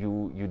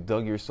you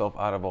dug yourself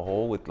out of a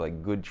hole with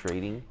like good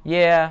trading?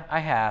 Yeah, I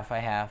have.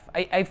 Maybe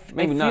I feel,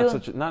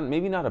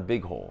 maybe not a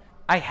big hole.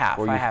 I have.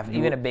 Or I have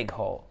even a big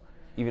hole.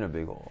 Even a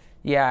big hole.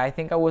 Yeah, I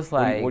think I was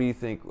like. What do you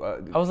think?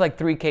 I was like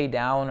 3K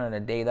down on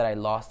a day that I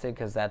lost it,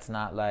 because that's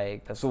not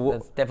like that's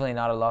definitely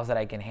not a loss that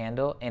I can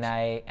handle, and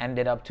I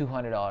ended up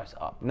 $200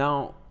 up.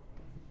 Now,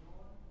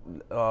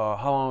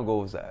 how long ago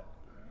was that?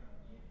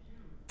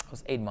 It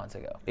was 8 months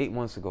ago. 8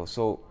 months ago.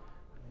 So,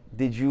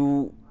 did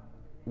you?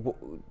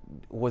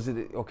 Was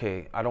it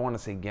okay? I don't want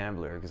to say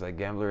gambler, because like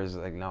gambler is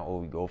like not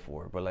what we go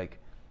for. But like,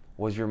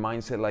 was your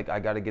mindset like I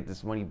got to get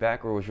this money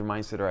back, or was your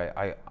mindset, all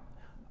right,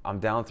 I'm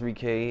down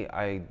 3K.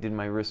 I did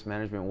my risk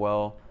management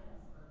well,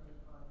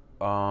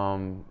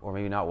 or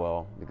maybe not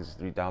well, because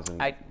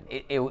 3,000.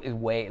 It was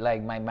way,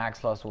 like my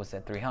max loss was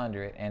at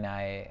 300, and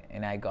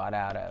I got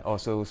out of. Oh,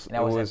 so it was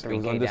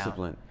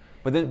undisciplined. Down.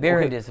 But then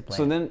Very okay,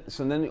 disciplined.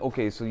 So then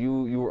okay, so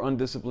you were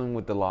undisciplined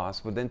with the loss,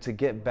 but then to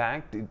get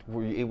back,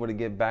 were you able to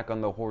get back on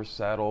the horse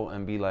saddle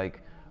and be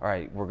like, all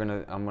right,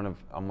 I'm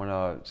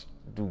gonna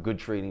do good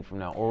trading from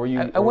now, or were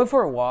you? I went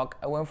for a walk.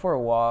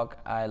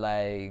 I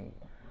like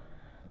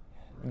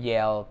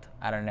yelled,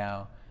 I don't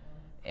know,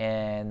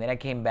 and then I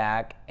came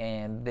back,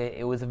 and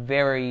it was a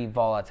very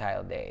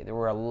volatile day. There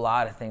were a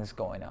lot of things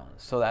going on,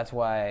 so that's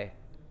why.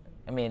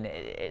 I mean,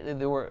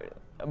 there were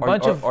a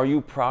bunch of. Are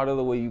you proud of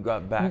the way you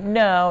got back?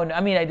 No,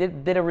 I mean I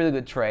did a really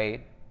good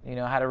trade.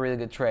 Had a really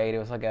good trade. It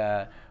was like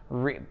it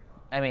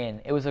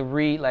was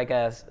like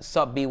a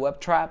sub B web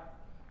trap.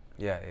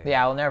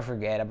 Yeah, I'll never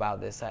forget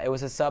about this. It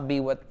was a sub B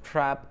web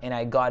trap, and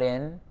I got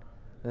in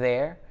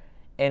there,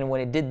 and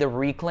when it did the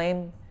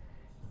reclaim,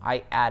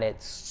 I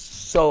added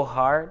so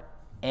hard,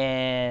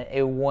 and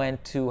it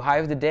went to high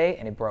of the day,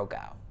 and it broke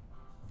out.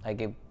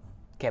 Like it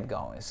kept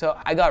going. So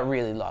I got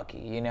really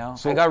lucky,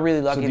 So I got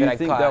really lucky that I caught.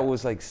 Do you think that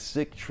was like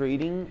sick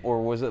trading,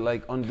 or was it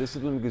like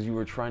undisciplined because you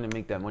were trying to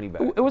make that money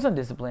back? It was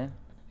undisciplined.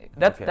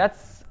 That's Okay.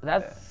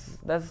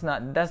 that's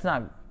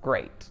not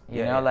great.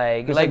 Yeah.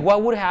 Like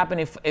what would happen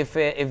if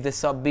the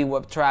sub B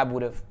web trap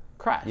would have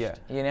crashed? Yeah.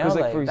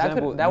 Like, for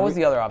example, that was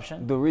the other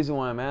option. The reason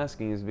why I'm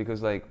asking is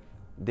because like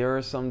there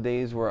are some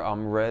days where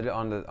I'm red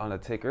on the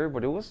ticker,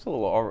 but it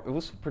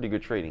was pretty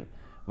good trading.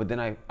 But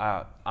then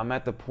I'm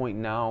at the point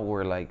now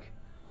where like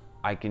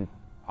I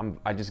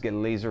just get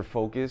laser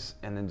focused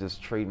and then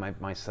just trade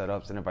my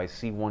setups, and if I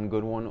see one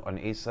good one, an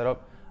A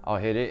setup, I'll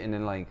hit it, and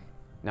then like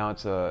now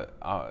it's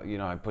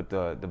I put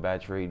the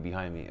bad trade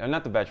behind me,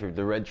 not the bad trade,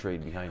 the red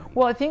trade behind me.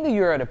 Well, I think that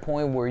you're at a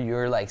point where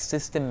you're like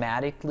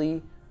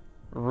systematically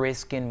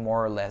risking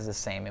more or less the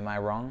same. Am I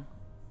wrong?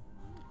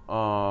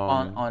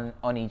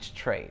 On each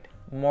trade,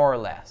 more or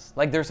less.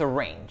 Like there's a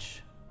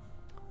range.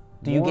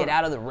 Do you get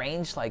out of the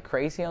range like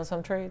crazy on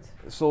some trades?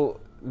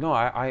 So no,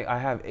 I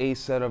have A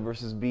setup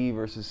versus B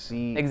versus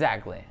C.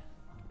 Exactly.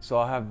 So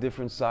I'll have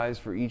different size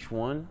for each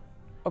one.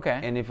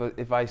 Okay. And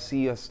if I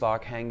see a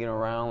stock hanging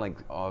around like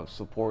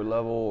support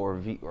level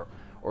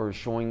or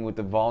showing with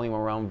the volume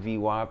around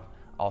VWAP,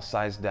 I'll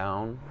size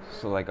down,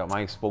 so like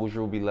my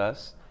exposure will be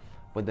less.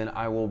 But then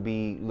I will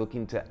be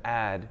looking to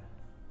add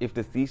if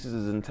the thesis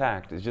is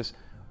intact. It's just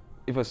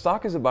if a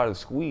stock is about to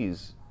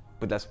squeeze,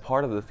 but that's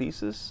part of the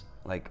thesis.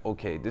 Like,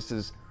 okay, this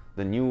is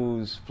the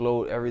news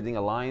float, everything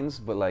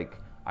aligns, but like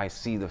I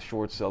see the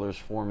short sellers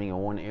forming in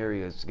one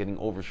area, it's getting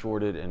over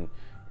shorted, and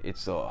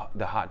it's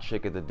the hot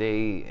chick of the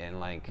day, and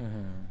like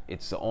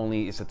it's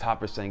the top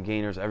percent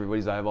gainers,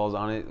 everybody's eyeballs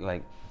on it.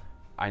 Like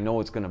I know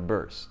it's gonna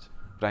burst,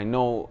 but I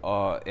know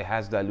it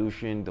has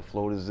dilution, the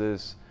float is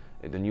this,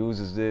 the news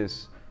is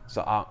this,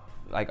 so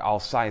I'll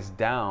size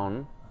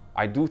down.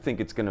 I do think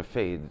it's gonna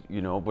fade,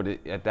 but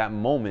at that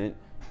moment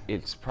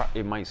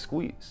it might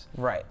squeeze.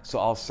 Right. So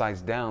I'll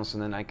size down so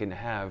then I can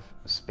have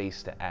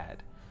space to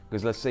add.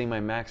 Because let's say my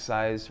max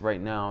size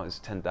right now is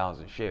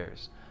 10,000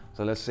 shares.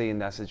 So let's say in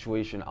that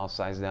situation, I'll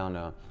size down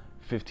to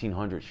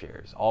 1,500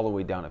 shares, all the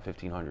way down to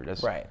 1,500.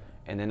 That's right.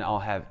 And then I'll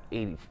have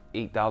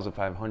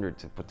 8,500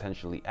 to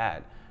potentially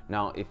add.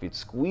 Now, if it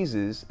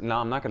squeezes, now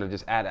I'm not gonna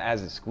just add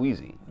as it's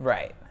squeezing.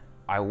 Right.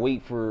 I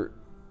wait for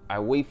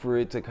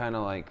it to kind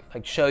of like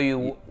show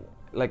you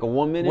like a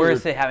 1 minute. Where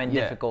is it having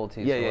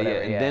difficulties? Yeah, or whatever.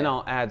 And then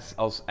I'll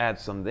add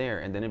some there,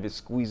 and then if it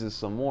squeezes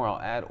some more,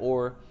 I'll add,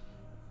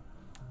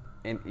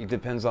 and it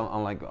depends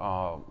on like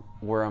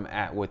where I'm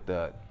at with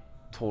the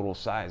total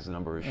size, the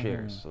number of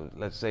shares. So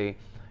let's say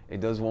it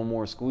does one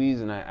more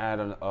squeeze and I add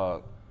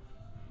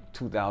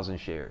 2,000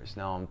 shares.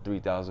 Now I'm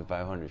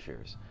 3,500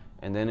 shares.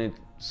 And then it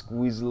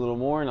squeezes a little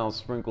more and I'll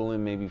sprinkle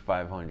in maybe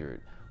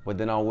 500. But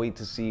then I'll wait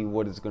to see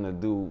what it's gonna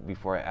do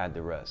before I add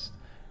the rest.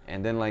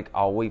 And then like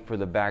I'll wait for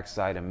the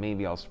backside and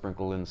maybe I'll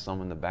sprinkle in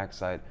some in the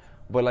backside.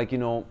 But like, you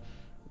know,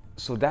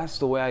 so that's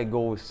the way I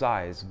go with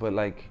size. But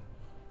like,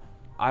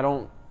 I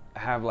don't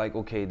have like,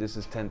 okay, this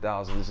is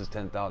 10,000, this is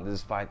 10,000, this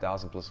is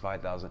 5,000 plus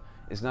 5,000.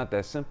 It's not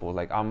that simple.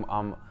 Like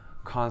I'm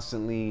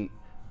constantly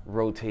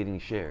rotating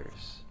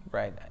shares.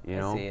 Right. You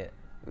know? I see it.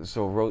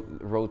 So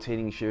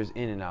rotating shares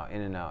in and out,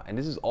 in and out. And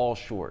this is all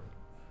short.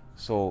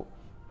 So,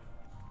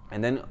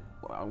 and then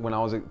when I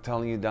was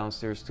telling you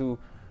downstairs too,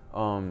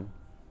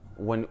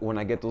 when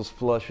I get those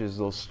flushes,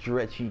 those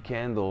stretchy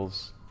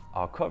candles,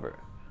 I'll cover.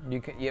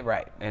 You can, yeah,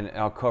 right. And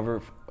I'll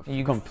cover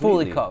You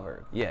completely. fully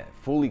cover. Yeah,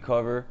 fully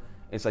cover.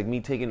 It's like me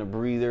taking a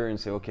breather and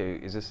say, okay,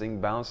 is this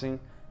thing bouncing?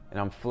 And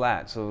I'm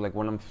flat. So like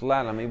when I'm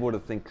flat, I'm able to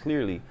think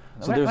clearly.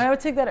 So I'm gonna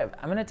take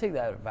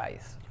that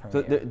advice from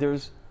so you.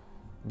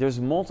 there's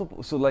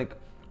multiple. So like,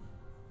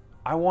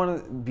 I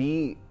want to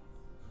be.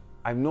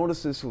 I've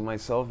noticed this with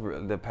myself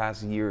the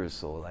past year or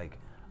so. Like,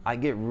 I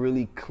get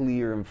really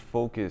clear and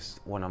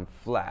focused when I'm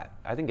flat.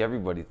 I think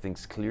everybody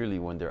thinks clearly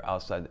when they're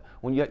outside.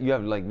 When you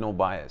have like no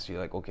bias, you're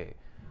like, okay.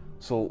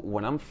 So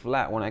when I'm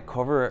flat, when I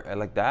cover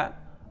like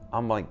that,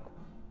 I'm like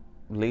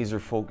laser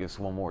focused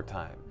one more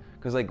time.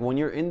 Because like when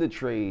you're in the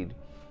trade,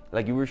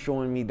 like you were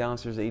showing me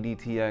downstairs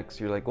ADTX,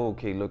 you're like, oh,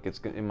 okay, look, it's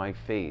in my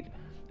fade.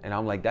 And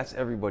I'm like, that's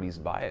everybody's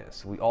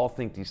bias. We all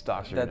think these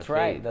stocks are gonna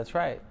fade. That's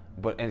right.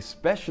 But and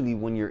especially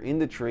when you're in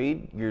the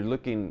trade, you're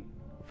looking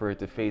for it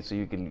to fade so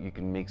you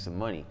can make some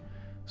money.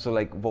 So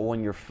like, but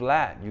when you're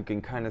flat, you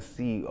can kind of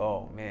see,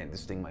 oh man,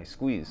 this thing might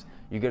squeeze.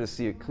 You got to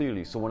see it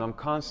clearly. So when I'm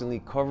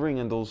constantly covering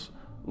in those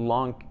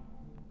long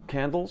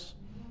candles,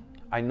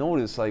 I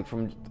notice like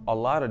from a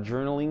lot of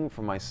journaling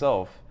for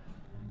myself,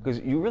 because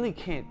you really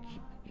can't,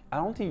 I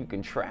don't think you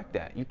can track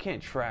that. You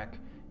can't track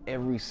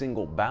every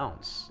single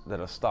bounce that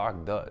a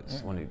stock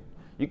does. When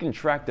you can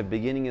track the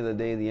beginning of the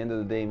day, the end of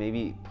the day,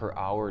 maybe per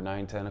hour,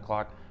 9, 10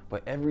 o'clock,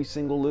 but every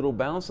single little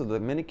bounce of the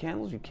minute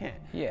candles, you can't.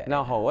 Yeah.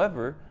 Now,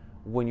 however,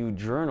 when you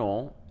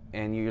journal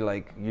and you're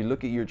like, you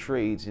look at your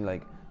trades, you're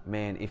like,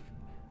 man, if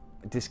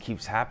this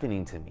keeps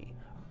happening to me,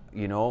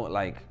 you know,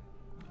 like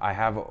I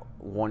have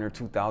 $1,000 or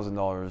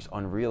 $2,000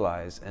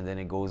 unrealized and then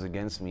it goes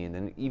against me and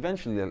then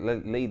eventually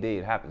late day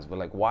it happens. But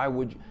like, why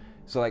would you?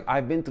 So like,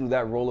 I've been through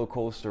that roller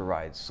coaster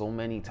ride so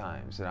many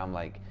times that I'm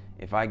like,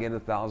 if I get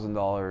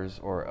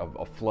 $1,000 or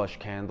a flush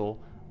candle,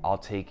 I'll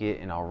take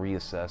it and I'll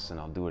reassess and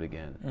I'll do it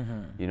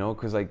again. You know,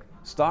 because like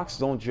stocks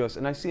don't just,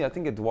 and I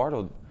think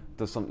Eduardo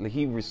does something,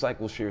 he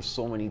recycles shares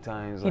so many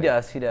times. Like,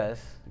 He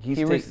does.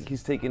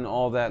 He's taking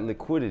all that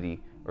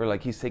liquidity, or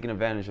like he's taking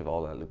advantage of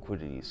all that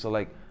liquidity. So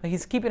like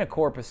he's keeping a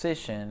core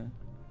position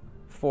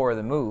for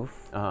the move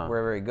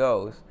wherever he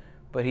goes,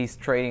 but he's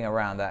trading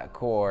around that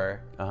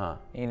core.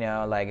 You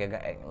know,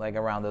 like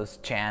around those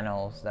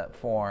channels that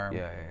form.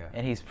 Yeah.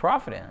 And he's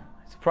profiting.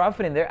 He's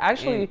profiting. They're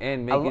actually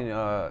and making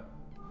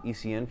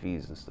ECN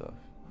fees and stuff.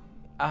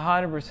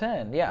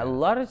 100%. Yeah, a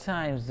lot of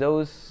times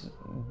those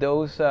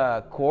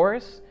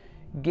cores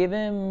give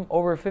him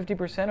over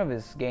 50% of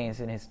his gains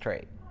in his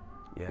trade,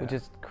 which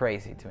is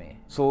crazy to me.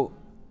 So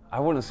I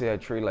wouldn't say I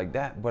trade like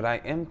that, but I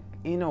am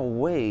in a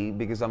way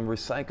because I'm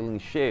recycling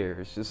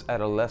shares just at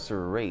a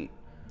lesser rate.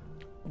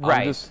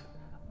 Right.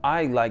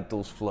 I like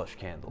those flush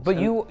candles. But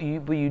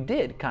you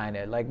did kind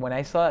of like when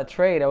I saw a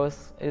trade,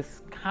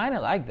 it's kind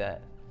of like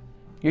that.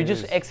 You're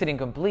just exiting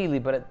completely,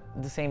 but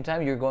at the same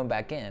time you're going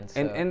back in. So.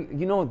 And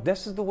you know,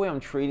 this is the way I'm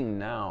trading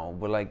now.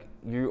 But like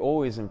you're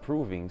always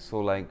improving. So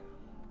like,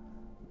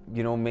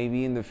 you know,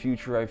 maybe in the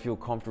future I feel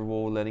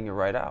comfortable letting it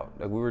ride out.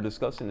 Like we were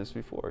discussing this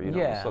before. You know,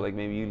 Yeah. So like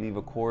maybe you leave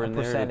a core in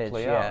there to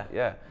play yeah. out.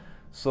 Yeah.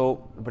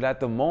 So, but at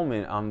the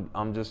moment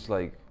I'm just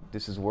like,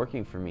 this is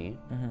working for me,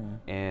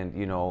 and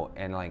you know,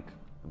 and like,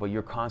 but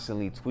you're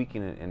constantly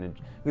tweaking it, and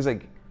because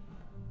like,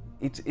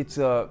 it's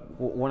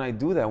when I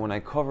do that, when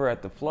I cover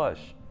at the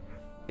flush,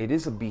 it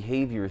is a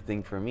behavior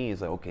thing for me. It's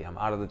like, okay, I'm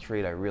out of the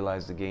trade. I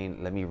realized the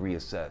gain. Let me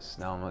reassess.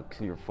 Now I'm a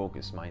clear,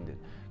 focus minded.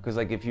 Because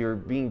like if you're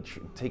being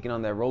taken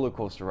on that roller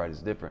coaster ride,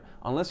 it's different.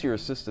 Unless you're a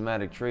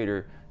systematic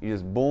trader, you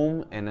just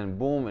boom, and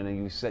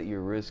then you set your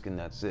risk, and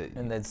that's it.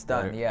 And that's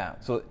done. Right? Yeah.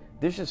 So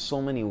there's just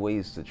so many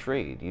ways to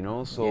trade, you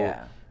know. So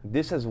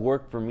this has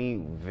worked for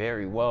me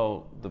very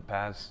well the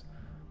past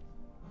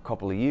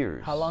couple of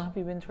years. How long have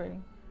you been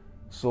trading?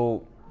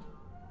 So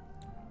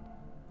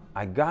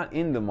I got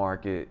in the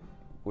market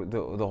with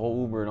the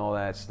whole Uber and all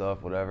that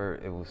stuff, whatever.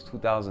 It was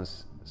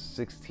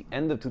 2016,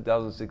 end of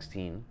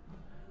 2016,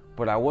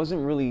 but I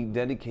wasn't really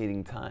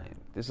dedicating time.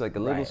 Just like a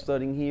little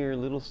studying here, a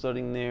little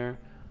studying there.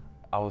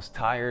 I was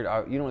tired.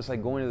 You know, it's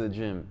like going to the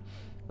gym.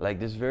 Like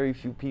there's very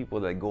few people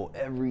that go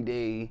every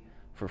day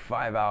for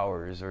 5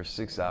 hours or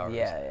 6 hours.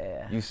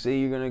 Yeah. You say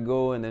you're gonna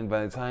go, and then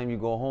by the time you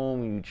go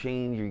home, you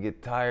change, you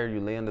get tired,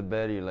 you lay on the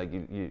bed, you're like,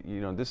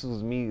 you know, this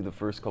was me the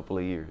first couple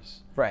of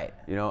years. Right.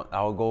 You know,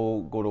 I'll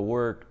go to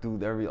work,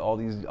 do all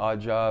these odd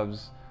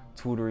jobs,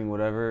 tutoring,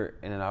 whatever,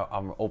 and then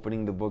I'm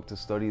opening the book to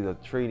study the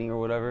trading or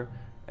whatever,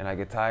 and I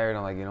get tired.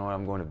 I'm like, you know what,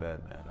 I'm going to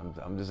bed, man.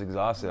 I'm just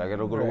exhausted. I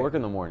gotta go to work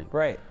in the morning.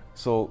 Right.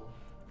 So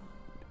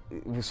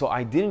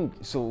I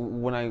didn't. So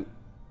when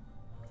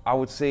I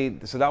would say,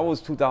 so that was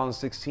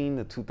 2016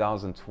 to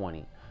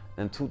 2020.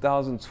 Then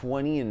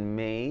 2020 in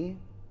May,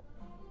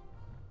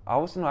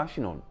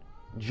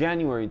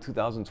 January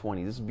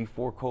 2020. This is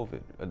before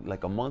COVID,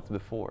 like a month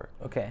before.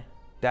 Okay.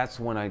 That's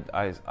when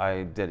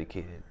I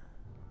dedicated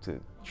to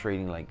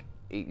trading. Like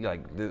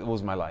it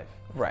was my life.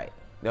 Right.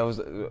 That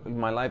was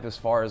my life as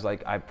far as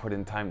like I put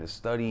in time to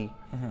study.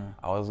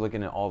 I was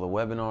looking at all the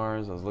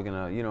webinars. I was looking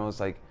at, you know, it's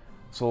like,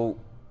 so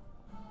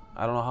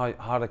I don't know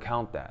how to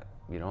count that,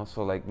 you know?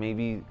 So like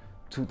maybe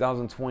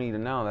 2020 to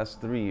now, that's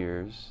 3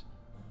 years.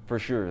 For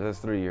sure, that's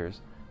 3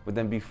 years. But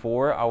then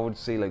before, I would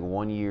say like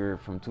 1 year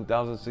from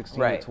 2016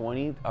 to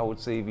 20, I would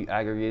say if you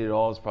aggregate it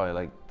all, it's probably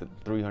like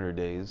 300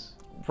 days.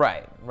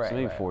 Right. So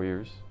maybe 4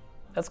 years.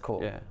 That's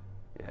cool. Yeah.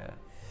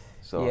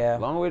 So Yeah.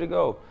 long way to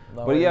go.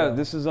 But yeah,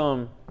 this is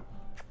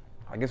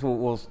I guess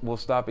we'll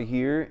stop it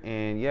here,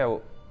 and yeah,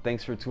 well,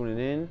 thanks for tuning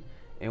in.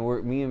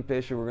 And me and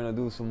Peche, we're gonna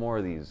do some more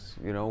of these.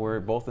 You know, we're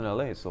both in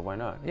LA, so why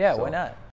not? Yeah, so, why not?